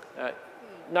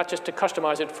 not just to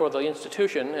customize it for the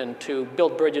institution and to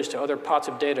build bridges to other pots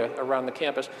of data around the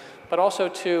campus, but also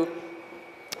to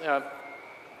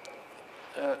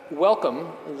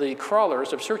welcome the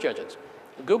crawlers of search engines.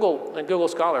 Google and Google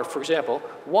Scholar, for example,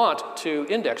 want to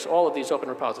index all of these open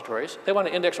repositories. They want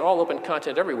to index all open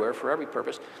content everywhere for every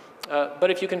purpose.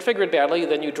 But if you configure it badly,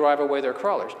 then you drive away their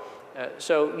crawlers.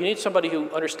 So you need somebody who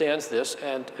understands this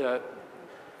and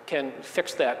can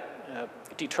fix that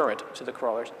deterrent to the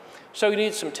crawlers. So you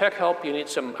need some tech help, you need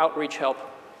some outreach help.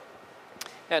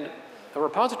 And a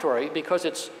repository, because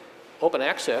it's open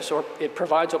access, or it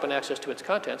provides open access to its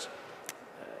contents,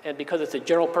 and because it's a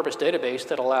general purpose database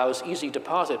that allows easy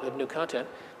deposit of new content,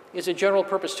 is a general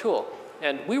purpose tool.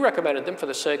 And we recommended them for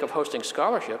the sake of hosting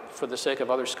scholarship, for the sake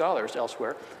of other scholars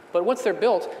elsewhere. But once they're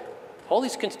built, all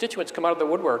these constituents come out of the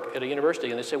woodwork at a university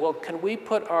and they say, well, can we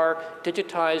put our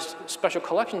digitized special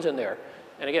collections in there?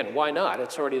 And again, why not?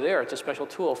 It's already there. It's a special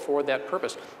tool for that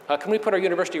purpose. Can we put our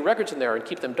university records in there and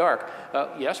keep them dark?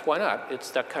 Yes, why not?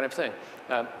 It's that kind of thing.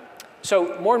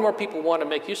 So more and more people want to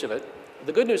make use of it.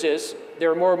 The good news is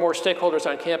there are more and more stakeholders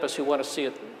on campus who want to see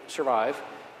it survive.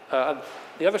 On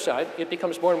the other side, it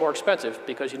becomes more and more expensive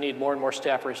because you need more and more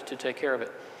staffers to take care of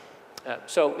it.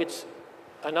 So it's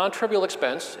a non-trivial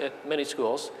expense at many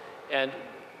schools, and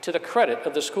to the credit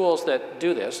of the schools that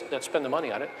do this, that spend the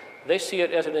money on it, they see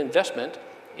it as an investment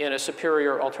in a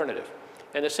superior alternative.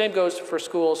 And the same goes for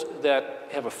schools that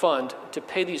have a fund to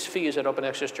pay these fees at open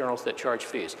access journals that charge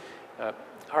fees.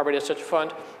 Harvard has such a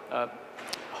fund.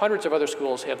 Hundreds of other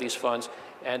schools have these funds,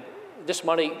 and this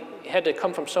money had to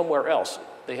come from somewhere else.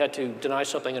 They had to deny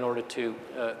something in order to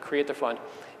create the fund.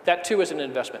 That too is an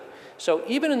investment. So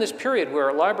even in this period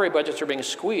where library budgets are being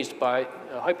squeezed by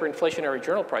hyperinflationary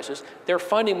journal prices, they're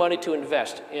finding money to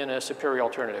invest in a superior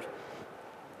alternative.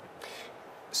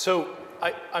 So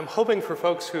I'm hoping for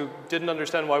folks who didn't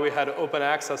understand why we had open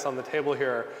access on the table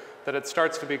here, that it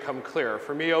starts to become clear.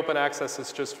 For me, open access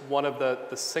is just one of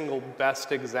the single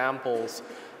best examples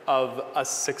of a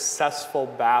successful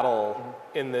battle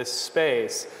in this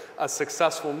space, a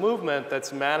successful movement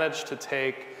that's managed to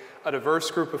take a diverse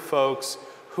group of folks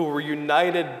who were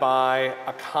united by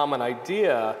a common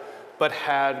idea, but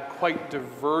had quite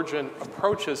divergent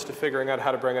approaches to figuring out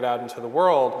how to bring it out into the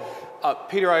world.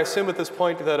 Peter, I assume at this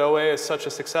point that OA is such a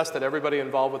success that everybody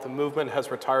involved with the movement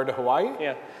has retired to Hawaii?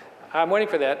 Yeah, I'm waiting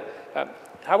for that.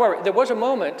 However, there was a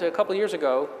moment a couple of years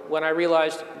ago when I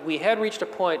realized we had reached a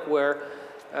point where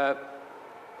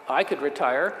I could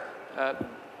retire. I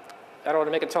don't want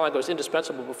to make it sound like I was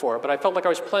indispensable before, but I felt like I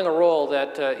was playing a role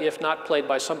that, if not played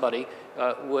by somebody,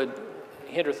 would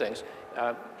hinder things.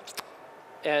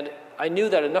 And I knew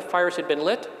that enough fires had been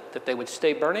lit that they would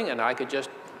stay burning and I could just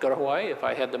go to Hawaii if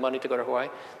I had the money to go to Hawaii.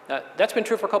 That's been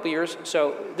true for a couple of years,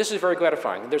 so this is very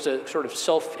gratifying. There's a sort of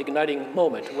self-igniting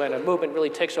moment when a movement really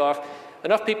takes off.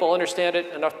 Enough people understand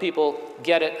it, enough people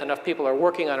get it, enough people are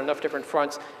working on enough different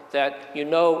fronts that you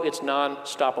know it's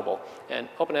non-stoppable. And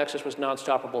open access was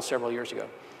non-stoppable several years ago.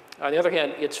 On the other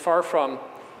hand, it's far from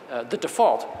the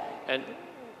default. And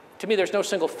to me, there's no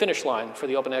single finish line for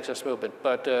the open access movement,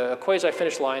 but a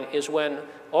quasi-finish line is when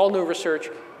all new research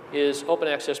is open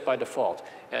access by default.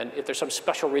 And if there's some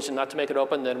special reason not to make it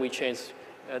open, then we change,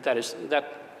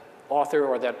 that author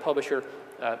or that publisher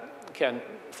can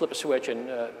flip a switch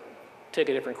and take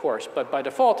a different course. But by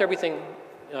default, everything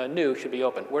new should be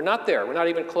open. We're not there. We're not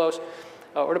even close.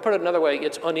 Or to put it another way,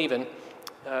 it's uneven.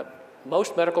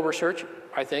 Most medical research,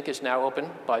 I think, is now open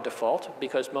by default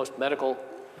because most medical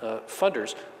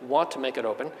funders want to make it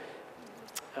open.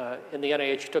 And the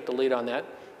NIH took the lead on that.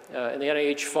 And the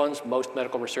NIH funds most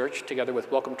medical research, together with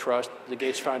Wellcome Trust, the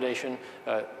Gates Foundation,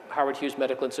 Howard Hughes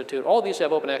Medical Institute. All of these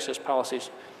have open access policies.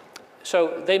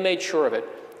 So they made sure of it.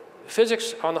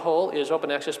 Physics, on the whole, is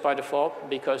open access by default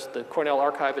because the Cornell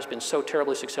archive has been so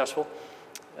terribly successful.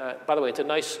 By the way, it's a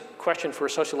nice question for a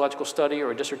sociological study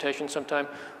or a dissertation sometime.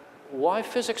 Why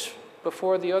physics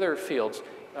before the other fields?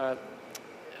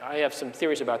 I have some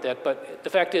theories about that, but the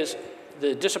fact is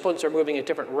the disciplines are moving at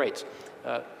different rates.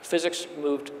 Physics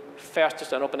moved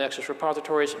fastest on open access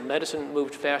repositories. Medicine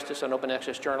moved fastest on open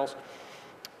access journals.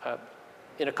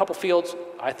 In a couple fields,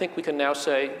 I think we can now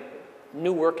say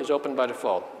new work is open by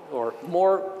default, or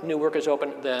more new work is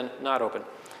open than not open.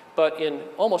 But in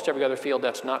almost every other field,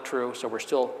 that's not true, so we're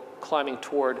still climbing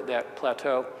toward that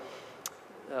plateau.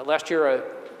 Last year, a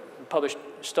published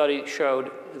study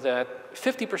showed that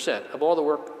 50% of all the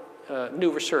work,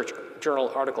 new research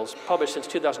journal articles published since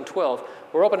 2012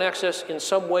 were open access in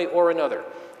some way or another.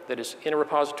 That is, in a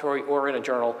repository or in a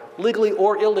journal. Legally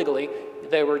or illegally,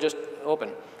 they were just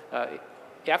open.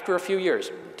 After a few years.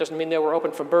 It doesn't mean they were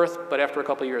open from birth, but after a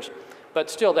couple of years. But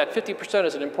still, that 50%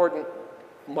 is an important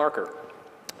marker.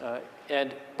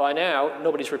 And by now,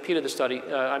 nobody's repeated the study.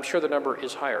 I'm sure the number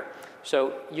is higher.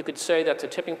 So you could say that's a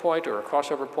tipping point or a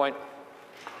crossover point.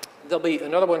 There'll be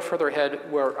another one further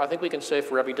ahead where I think we can say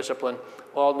for every discipline,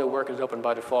 all new work is open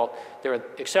by default. There are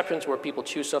exceptions where people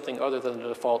choose something other than the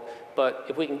default. But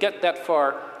if we can get that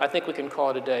far, I think we can call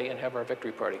it a day and have our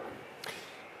victory party.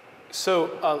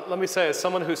 So let me say, as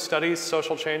someone who studies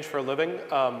social change for a living,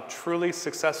 truly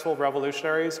successful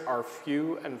revolutionaries are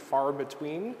few and far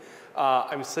between.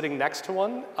 I'm sitting next to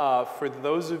one. For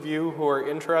those of you who are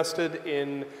interested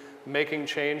in making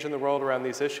change in the world around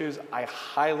these issues, I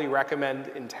highly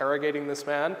recommend interrogating this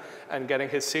man and getting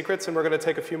his secrets, and we're going to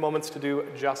take a few moments to do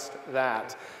just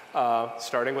that,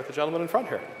 starting with the gentleman in front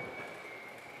here.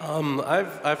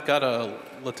 I've got a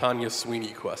LaTanya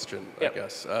Sweeney question, Yep. I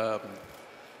guess.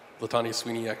 LaTanya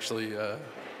Sweeney actually,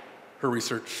 her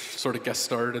research sort of guest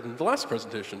starred in the last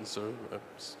presentation, so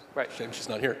it's Right. a shame she's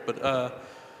not here. But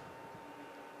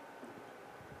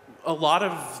a lot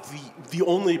of the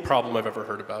only problem I've ever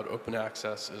heard about open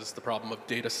access is the problem of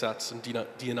data sets and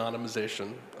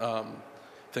de-anonymization,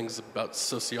 things about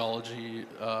sociology,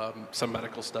 some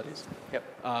medical studies, Yep.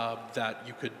 that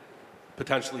you could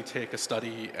potentially take a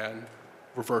study and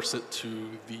reverse it to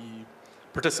the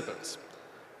participants.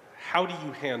 How do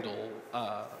you handle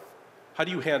that?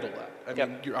 I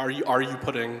mean, are you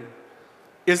putting?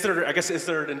 Is there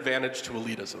an advantage to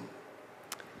elitism?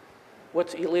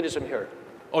 What's elitism here?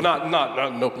 Oh, not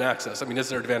in open access. I mean, is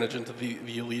there advantage into the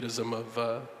elitism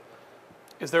of?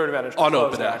 Is there an advantage to on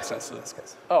closed open access in this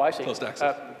case? Oh, I see. Closed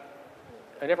access.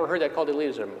 I never heard that called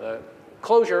elitism.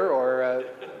 closure or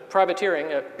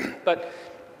privateering, but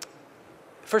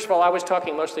first of all, I was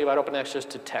talking mostly about open access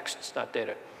to texts, not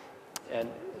data, and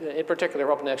in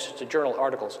particular, open access to journal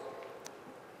articles.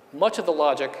 Much of the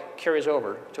logic carries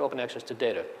over to open access to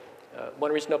data.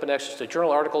 One reason open access to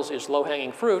journal articles is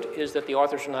low-hanging fruit is that the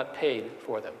authors are not paid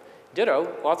for them.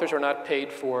 Ditto, authors are not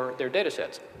paid for their data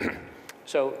sets.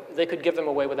 So they could give them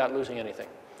away without losing anything.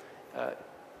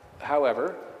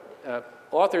 However,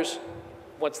 authors,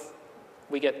 once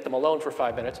we get them alone for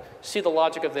 5 minutes, see the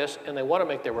logic of this and they want to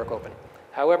make their work open.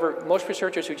 However, most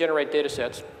researchers who generate data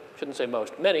sets, shouldn't say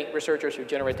most, many researchers who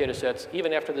generate data sets,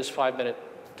 even after this 5-minute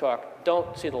talk,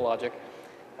 don't see the logic.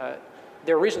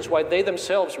 There are reasons why they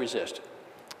themselves resist.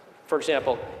 For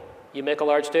example, you make a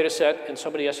large data set and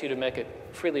somebody asks you to make it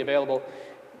freely available.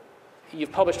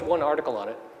 You've published one article on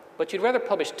it, but you'd rather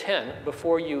publish 10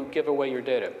 before you give away your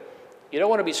data. You don't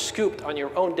want to be scooped on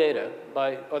your own data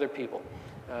by other people.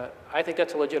 I think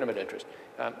that's a legitimate interest.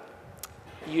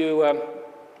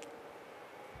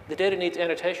 The data needs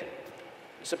annotation.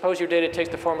 Suppose your data takes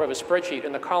the form of a spreadsheet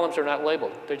and the columns are not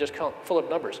labeled. They're just full of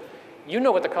numbers. You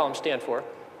know what the columns stand for.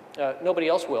 Nobody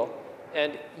else will.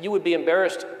 And you would be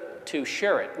embarrassed to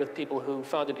share it with people who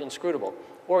found it inscrutable.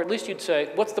 Or at least you'd say,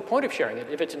 what's the point of sharing it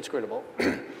if it's inscrutable?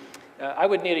 I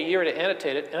would need a year to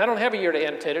annotate it, and I don't have a year to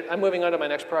annotate it. I'm moving on to my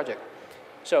next project.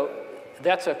 So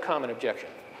that's a common objection.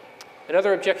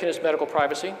 Another objection is medical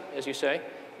privacy, as you say.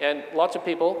 And lots of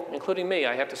people, including me,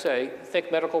 I have to say,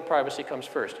 think medical privacy comes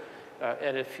first.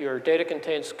 And if your data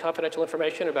contains confidential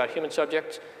information about human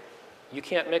subjects, you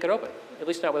can't make it open, at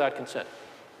least not without consent.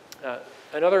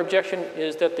 Another objection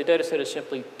is that the data set is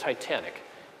simply titanic.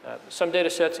 Some data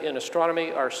sets in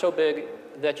astronomy are so big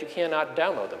that you cannot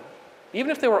download them. Even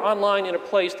if they were online in a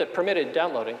place that permitted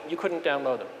downloading, you couldn't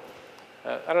download them.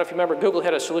 I don't know if you remember, Google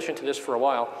had a solution to this for a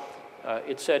while.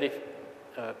 It said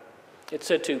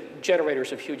to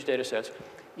generators of huge data sets,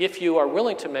 if you are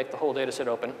willing to make the whole data set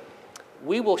open,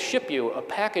 we will ship you a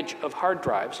package of hard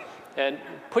drives and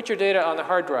put your data on the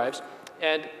hard drives,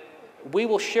 and we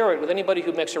will share it with anybody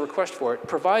who makes a request for it,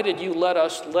 provided you let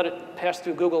it pass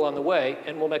through Google on the way,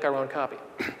 and we'll make our own copy.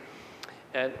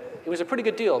 And it was a pretty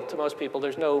good deal to most people.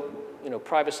 There's no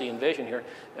privacy invasion here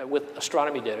with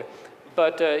astronomy data.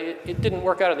 But it didn't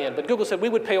work out in the end. But Google said, we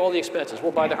would pay all the expenses.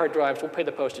 We'll buy the hard drives. We'll pay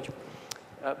the postage.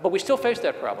 But we still face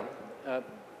that problem.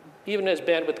 Even as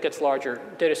bandwidth gets larger,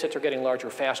 data sets are getting larger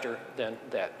faster than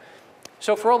that.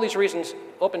 So for all these reasons,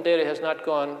 open data has not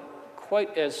gone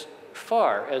quite as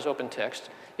far as open text,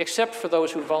 except for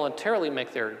those who voluntarily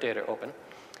make their data open.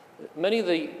 Many of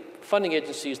the funding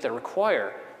agencies that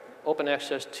require open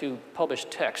access to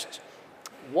published texts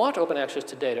want open access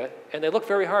to data, and they look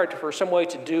very hard for some way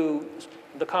to do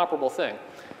the comparable thing.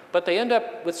 But they end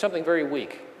up with something very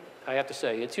weak, I have to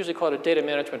say. It's usually called a data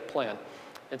management plan.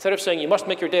 Instead of saying you must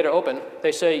make your data open,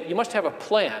 they say you must have a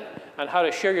plan on how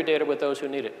to share your data with those who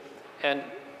need it. And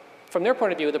from their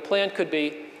point of view, the plan could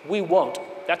be, we won't.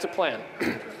 That's a plan.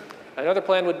 Another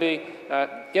plan would be,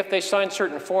 if they sign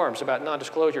certain forms about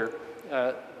non-disclosure,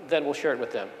 then we'll share it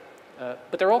with them.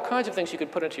 But there are all kinds of things you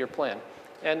could put into your plan.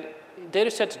 And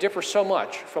data sets differ so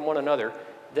much from one another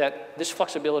that this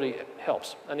flexibility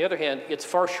helps. On the other hand, it's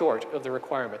far short of the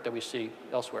requirement that we see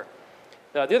elsewhere.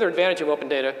 The other advantage of open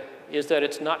data is that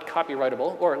it's not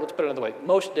copyrightable, or let's put it another way,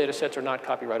 most data sets are not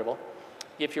copyrightable.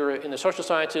 If you're in the social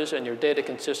sciences and your data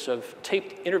consists of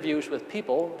taped interviews with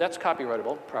people, that's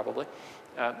copyrightable, probably.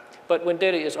 But when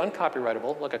data is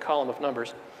uncopyrightable, like a column of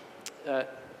numbers,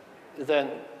 then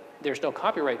there's no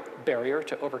copyright barrier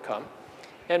to overcome.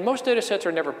 And most data sets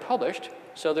are never published,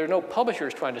 so there are no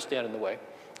publishers trying to stand in the way.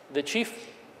 The chief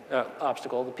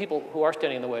obstacle, the people who are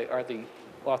standing in the way, are the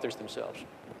authors themselves,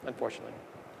 unfortunately.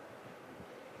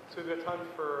 So we've got time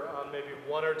for maybe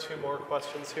one or two more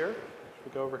questions here. Should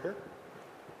we go over here?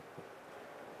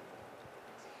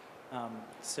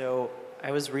 So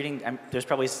I was reading, there's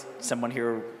probably someone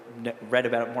here who read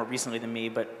about it more recently than me,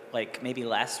 but like maybe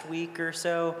last week or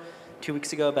so, 2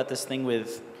 weeks ago, about this thing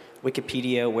with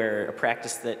Wikipedia where a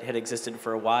practice that had existed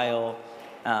for a while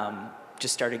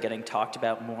just started getting talked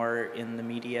about more in the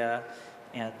media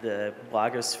and the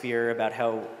blogosphere, about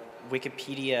how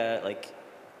Wikipedia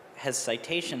has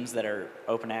citations that are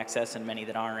open access and many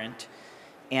that aren't,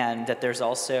 and that there's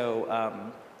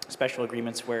also special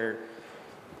agreements where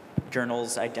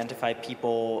journals identify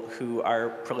people who are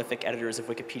prolific editors of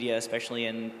Wikipedia, especially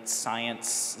in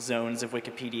science zones of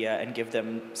Wikipedia, and give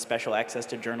them special access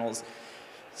to journals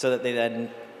so that they then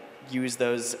use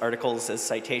those articles as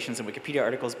citations in Wikipedia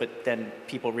articles, but then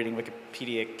people reading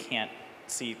Wikipedia can't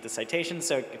see the citations,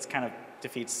 so it kind of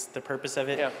defeats the purpose of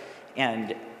it. Yeah.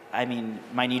 And I mean,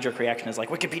 my knee-jerk reaction is like,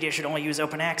 Wikipedia should only use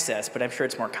open access, but I'm sure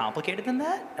it's more complicated than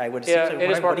that. I would assume. Yeah, So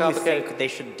it is more what do you complicated. think they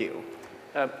should do?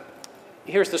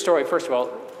 Here's the story, first of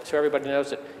all, so everybody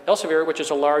knows it. Elsevier, which is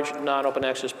a large non-open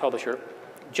access publisher,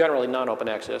 generally non-open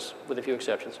access, with a few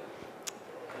exceptions,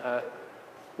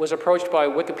 was approached by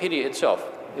Wikipedia itself.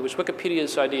 It was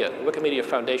Wikipedia's idea, Wikimedia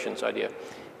Foundation's idea,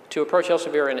 to approach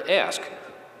Elsevier and ask,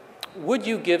 would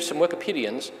you give some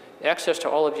Wikipedians access to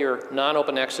all of your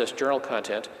non-open access journal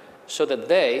content so that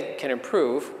they can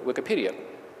improve Wikipedia?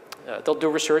 They'll do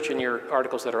research in your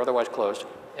articles that are otherwise closed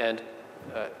and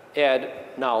add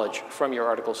knowledge from your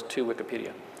articles to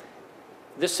Wikipedia.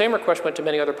 This same request went to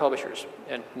many other publishers,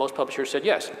 and most publishers said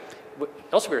yes.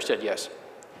 Elsevier said yes.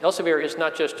 Elsevier is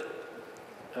not just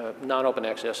non-open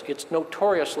access, it's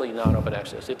notoriously non-open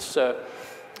access. It's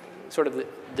sort of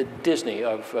the Disney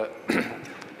of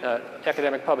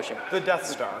academic publishing. The Death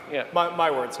Star. Yeah. My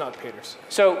words, not Peter's.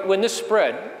 So when this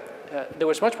spread, there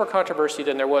was much more controversy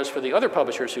than there was for the other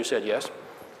publishers who said yes.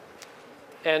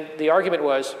 And the argument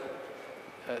was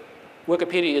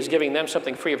Wikipedia is giving them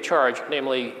something free of charge,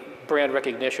 namely brand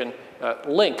recognition,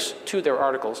 links to their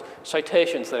articles,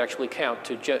 citations that actually count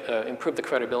to improve the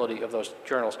credibility of those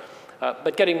journals,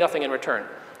 but getting nothing in return.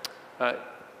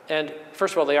 And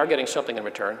first of all, they are getting something in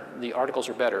return. The articles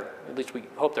are better. At least we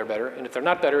hope they're better. And if they're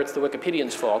not better, it's the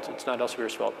Wikipedians' fault. It's not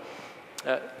Elsevier's fault.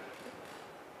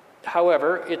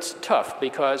 However, it's tough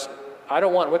because I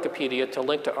don't want Wikipedia to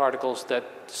link to articles that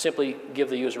simply give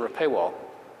the user a paywall.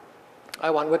 I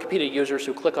want Wikipedia users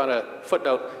who click on a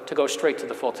footnote to go straight to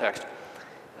the full text.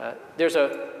 There's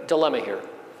a dilemma here.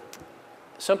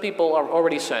 Some people are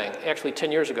already saying, actually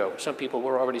 10 years ago, some people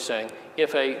were already saying,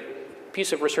 if a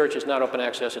piece of research is not open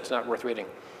access, it's not worth reading.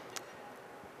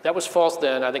 That was false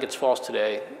then. I think it's false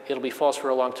today. It'll be false for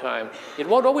a long time. It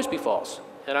won't always be false.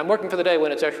 And I'm working for the day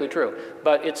when it's actually true.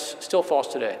 But it's still false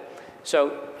today.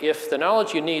 So if the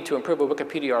knowledge you need to improve a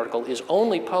Wikipedia article is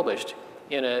only published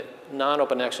in a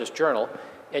non-open access journal,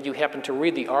 and you happen to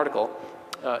read the article,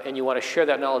 and you want to share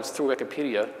that knowledge through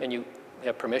Wikipedia, and you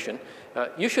have permission,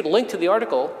 you should link to the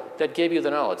article that gave you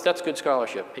the knowledge. That's good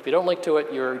scholarship. If you don't link to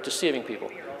it, you're deceiving people.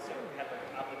 You also have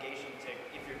an obligation to,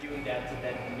 if you're doing that, to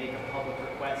then make a public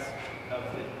request of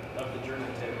the journal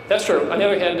to... That's true. On the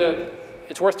other hand,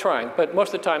 it's worth trying, but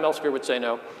most of the time Elsevier would say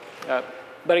no.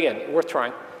 But again, worth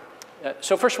trying.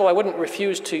 So first of all, I wouldn't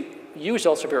refuse to use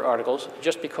Elsevier articles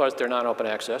just because they're not open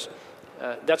access.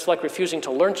 That's like refusing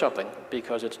to learn something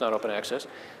because it's not open access.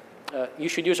 You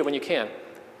should use it when you can.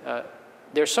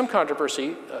 There's some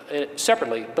controversy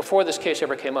separately, before this case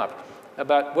ever came up,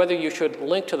 about whether you should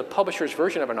link to the publisher's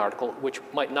version of an article, which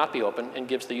might not be open and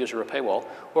gives the user a paywall,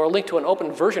 or link to an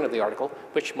open version of the article,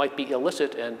 which might be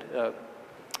illicit and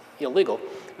illegal.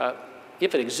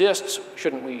 If it exists,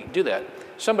 shouldn't we do that?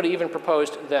 Somebody even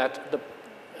proposed that the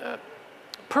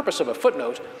purpose of a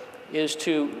footnote is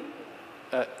to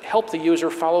help the user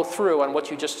follow through on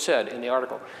what you just said in the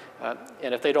article.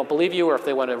 And if they don't believe you, or if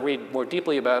they want to read more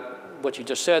deeply about what you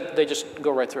just said, they just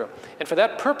go right through. And for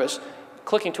that purpose,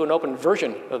 clicking to an open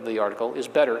version of the article is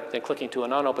better than clicking to a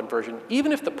non-open version,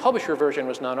 even if the publisher version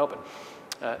was non-open.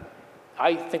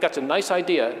 I think that's a nice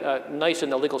idea, nice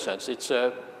in the legal sense. It's,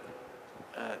 there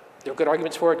are good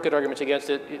arguments for it, good arguments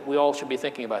against it. We all should be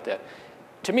thinking about that.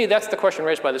 To me, that's the question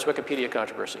raised by this Wikipedia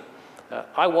controversy.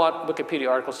 I want Wikipedia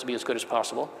articles to be as good as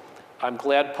possible. I'm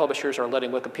glad publishers are letting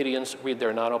Wikipedians read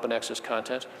their non-open access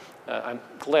content. I'm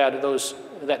glad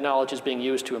that knowledge is being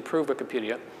used to improve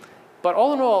Wikipedia. But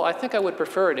all in all, I think I would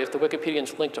prefer it if the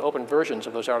Wikipedians linked to open versions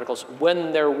of those articles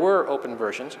when there were open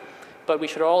versions. But we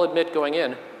should all admit going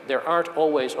in, there aren't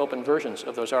always open versions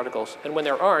of those articles. And when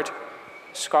there aren't,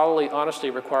 scholarly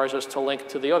honesty requires us to link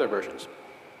to the other versions.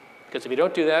 Because if you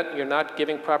don't do that, you're not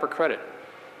giving proper credit.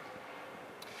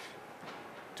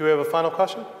 Do we have a final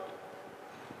question?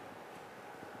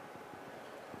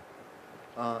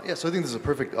 Yeah, so I think this is a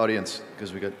perfect audience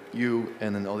because we got you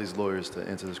and then all these lawyers to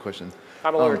answer this question.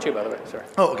 I'm a lawyer too, by the way, sorry.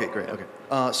 Oh, okay, great, okay.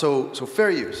 So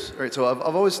fair use, right? So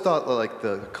I've always thought that, like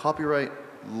the copyright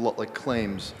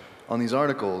claims on these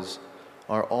articles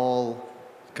are all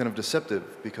kind of deceptive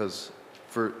because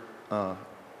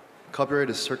copyright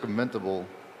is circumventable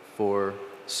for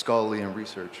scholarly and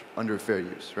research under fair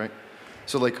use, right?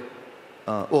 So like,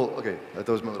 well, okay, that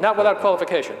was my Not without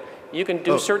qualification. You can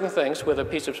do certain things with a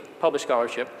piece of published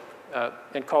scholarship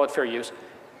and call it fair use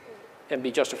and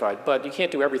be justified, but you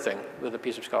can't do everything with a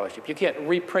piece of scholarship. You can't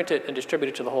reprint it and distribute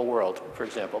it to the whole world, for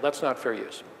example. That's not fair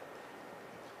use.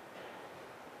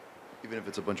 Even if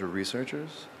it's a bunch of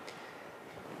researchers?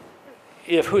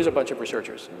 If who's a bunch of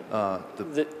researchers?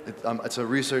 It's a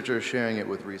researcher sharing it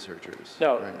with researchers.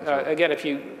 No, right? again, if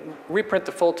you reprint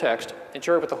the full text and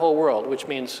share it with the whole world, which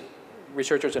means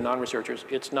researchers and non-researchers,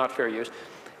 it's not fair use.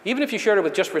 Even if you shared it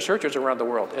with just researchers around the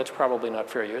world, it's probably not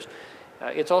fair use.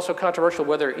 It's also controversial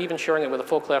whether even sharing it with a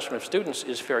full classroom of students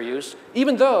is fair use,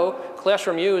 even though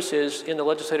classroom use is in the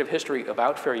legislative history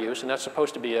about fair use, and that's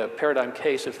supposed to be a paradigm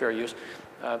case of fair use.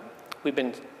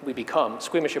 We become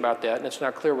squeamish about that, and it's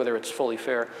not clear whether it's fully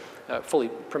fair, fully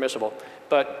permissible.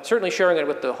 But certainly sharing it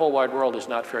with the whole wide world is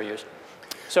not fair use.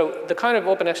 So the kind of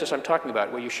open access I'm talking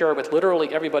about, where you share it with literally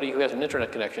everybody who has an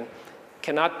internet connection,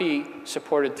 cannot be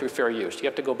supported through fair use. You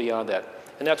have to go beyond that.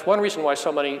 And that's one reason why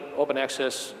so many open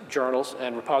access journals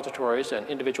and repositories and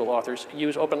individual authors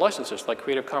use open licenses, like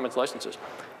Creative Commons licenses,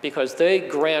 because they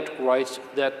grant rights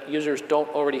that users don't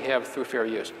already have through fair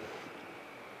use.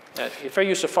 If fair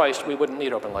use sufficed, we wouldn't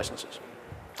need open licenses.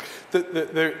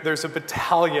 There's a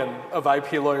battalion of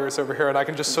IP lawyers over here, and I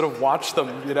can just sort of watch them,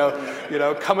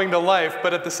 coming to life.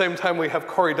 But at the same time, we have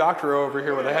Cory Doctorow over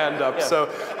here with a hand up. Yeah. So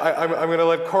I'm going to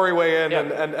let Cory weigh in,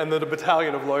 and the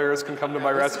battalion of lawyers can come to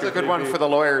my rescue. This is a good one for the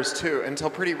lawyers, too. Until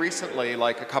pretty recently,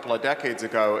 like a couple of decades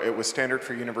ago, it was standard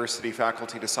for university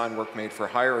faculty to sign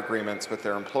work-made-for-hire agreements with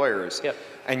their employers. Yep.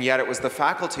 And yet it was the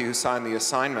faculty who signed the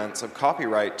assignments of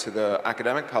copyright to the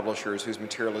academic publishers whose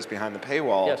material is behind the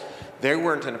paywall. Yes. They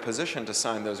weren't in a position to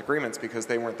sign those agreements because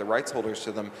they weren't the rights holders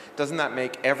to them. Doesn't that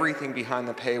make everything behind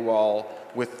the paywall,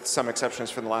 with some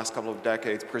exceptions from the last couple of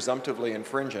decades, presumptively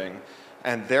infringing?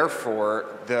 And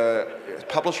therefore, the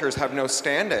publishers have no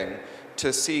standing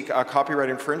to seek a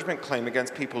copyright infringement claim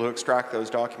against people who extract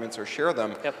those documents or share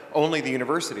them. Yep. Only the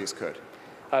universities could.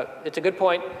 It's a good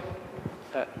point.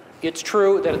 It's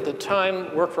true that at the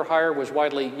time work for hire was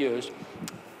widely used,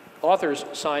 authors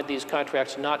signed these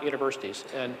contracts, not universities.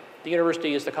 And the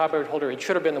university is the copyright holder. It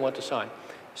should have been the one to sign.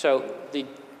 So the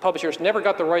publishers never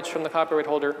got the rights from the copyright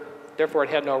holder. Therefore,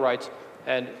 it had no rights.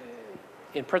 And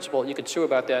in principle, you could sue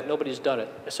about that. Nobody's done it.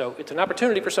 So it's an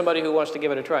opportunity for somebody who wants to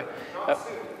give it a try. Not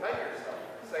sue. Defend yourself.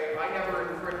 Say, I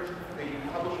never infringed the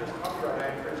publisher's copyright.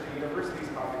 I infringed the university's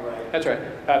copyright. That's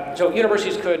right. So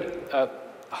universities could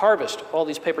harvest all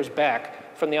these papers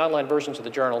back from the online versions of the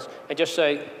journals and just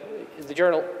say, the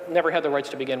journal never had the rights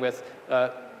to begin with,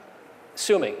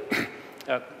 sue me.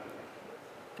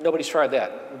 Nobody's tried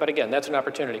that. But again, that's an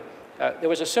opportunity. There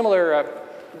was a similar,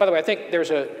 by the way, I think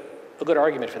there's a good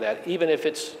argument for that. Even if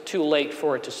it's too late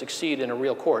for it to succeed in a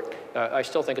real court, I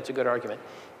still think it's a good argument.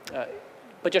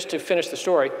 But just to finish the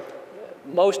story,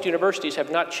 most universities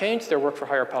have not changed their work for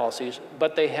hire policies,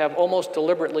 but they have almost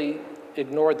deliberately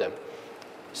ignored them.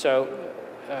 So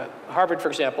Harvard, for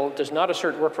example, does not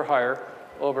assert work for hire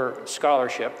over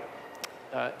scholarship.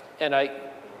 And I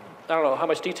don't know how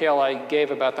much detail I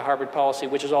gave about the Harvard policy,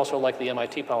 which is also like the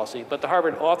MIT policy, but the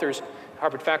Harvard authors,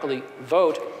 Harvard faculty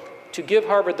vote to give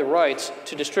Harvard the rights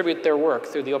to distribute their work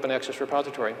through the open access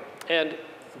repository. And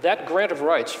that grant of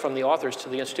rights from the authors to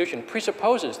the institution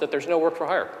presupposes that there's no work for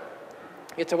hire.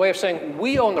 It's a way of saying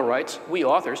we own the rights, we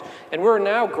authors, and we're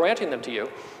now granting them to you,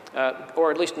 or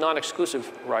at least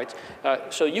non-exclusive rights,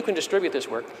 so you can distribute this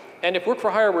work. And if work for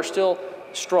hire were still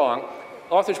strong,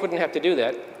 authors wouldn't have to do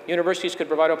that. Universities could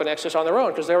provide open access on their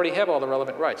own because they already have all the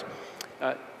relevant rights.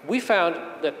 We found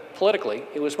that politically,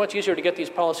 it was much easier to get these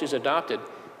policies adopted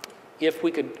if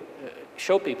we could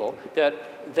show people that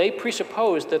they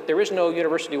presuppose that there is no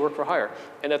university work for hire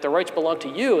and that the rights belong to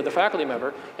you, the faculty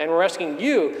member, and we're asking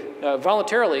you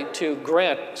voluntarily to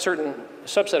grant certain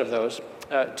subset of those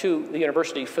to the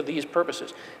university for these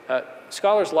purposes.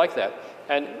 Scholars like that.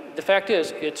 And the fact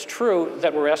is, it's true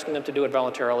that we're asking them to do it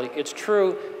voluntarily. It's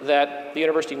true that the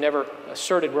university never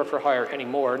asserted work for hire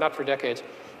anymore, not for decades.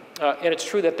 And it's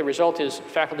true that the result is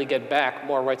faculty get back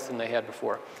more rights than they had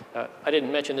before. I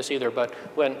didn't mention this either, but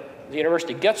when the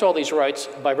university gets all these rights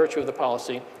by virtue of the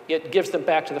policy, it gives them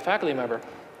back to the faculty member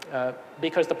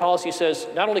because the policy says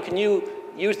not only can you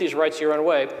use these rights your own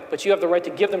way, but you have the right to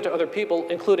give them to other people,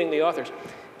 including the authors.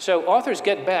 So authors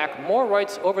get back more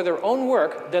rights over their own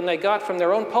work than they got from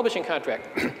their own publishing contract.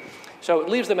 So it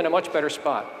leaves them in a much better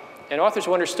spot. And authors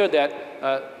who understood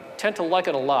that tend to like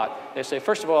it a lot. They say,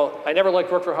 first of all, I never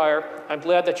liked work for hire. I'm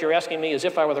glad that you're asking me as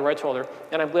if I were the rights holder,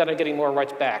 and I'm glad I'm getting more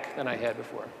rights back than I had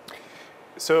before.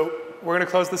 So we're going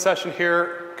to close the session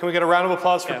here. Can we get a round of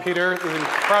applause for Peter? It was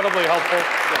incredibly helpful.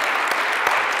 Yeah.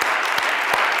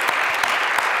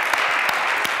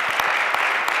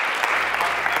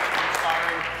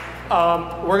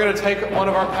 We're going to take one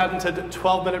of our patented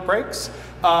 12-minute breaks.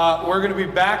 We're going to be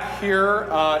back here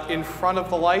in front of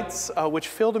the lights, which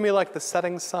feel to me like the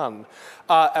setting sun,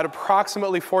 at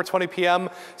approximately 4:20 p.m.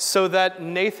 so that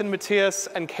Nathan Matthias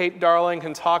and Kate Darling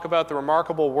can talk about the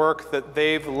remarkable work that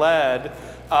they've led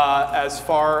as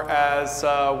far as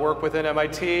work within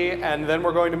MIT. And then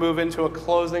we're going to move into a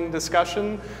closing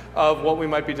discussion of what we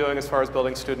might be doing as far as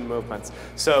building student movements.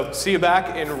 So see you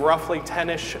back in roughly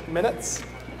 10-ish minutes.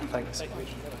 Thanks.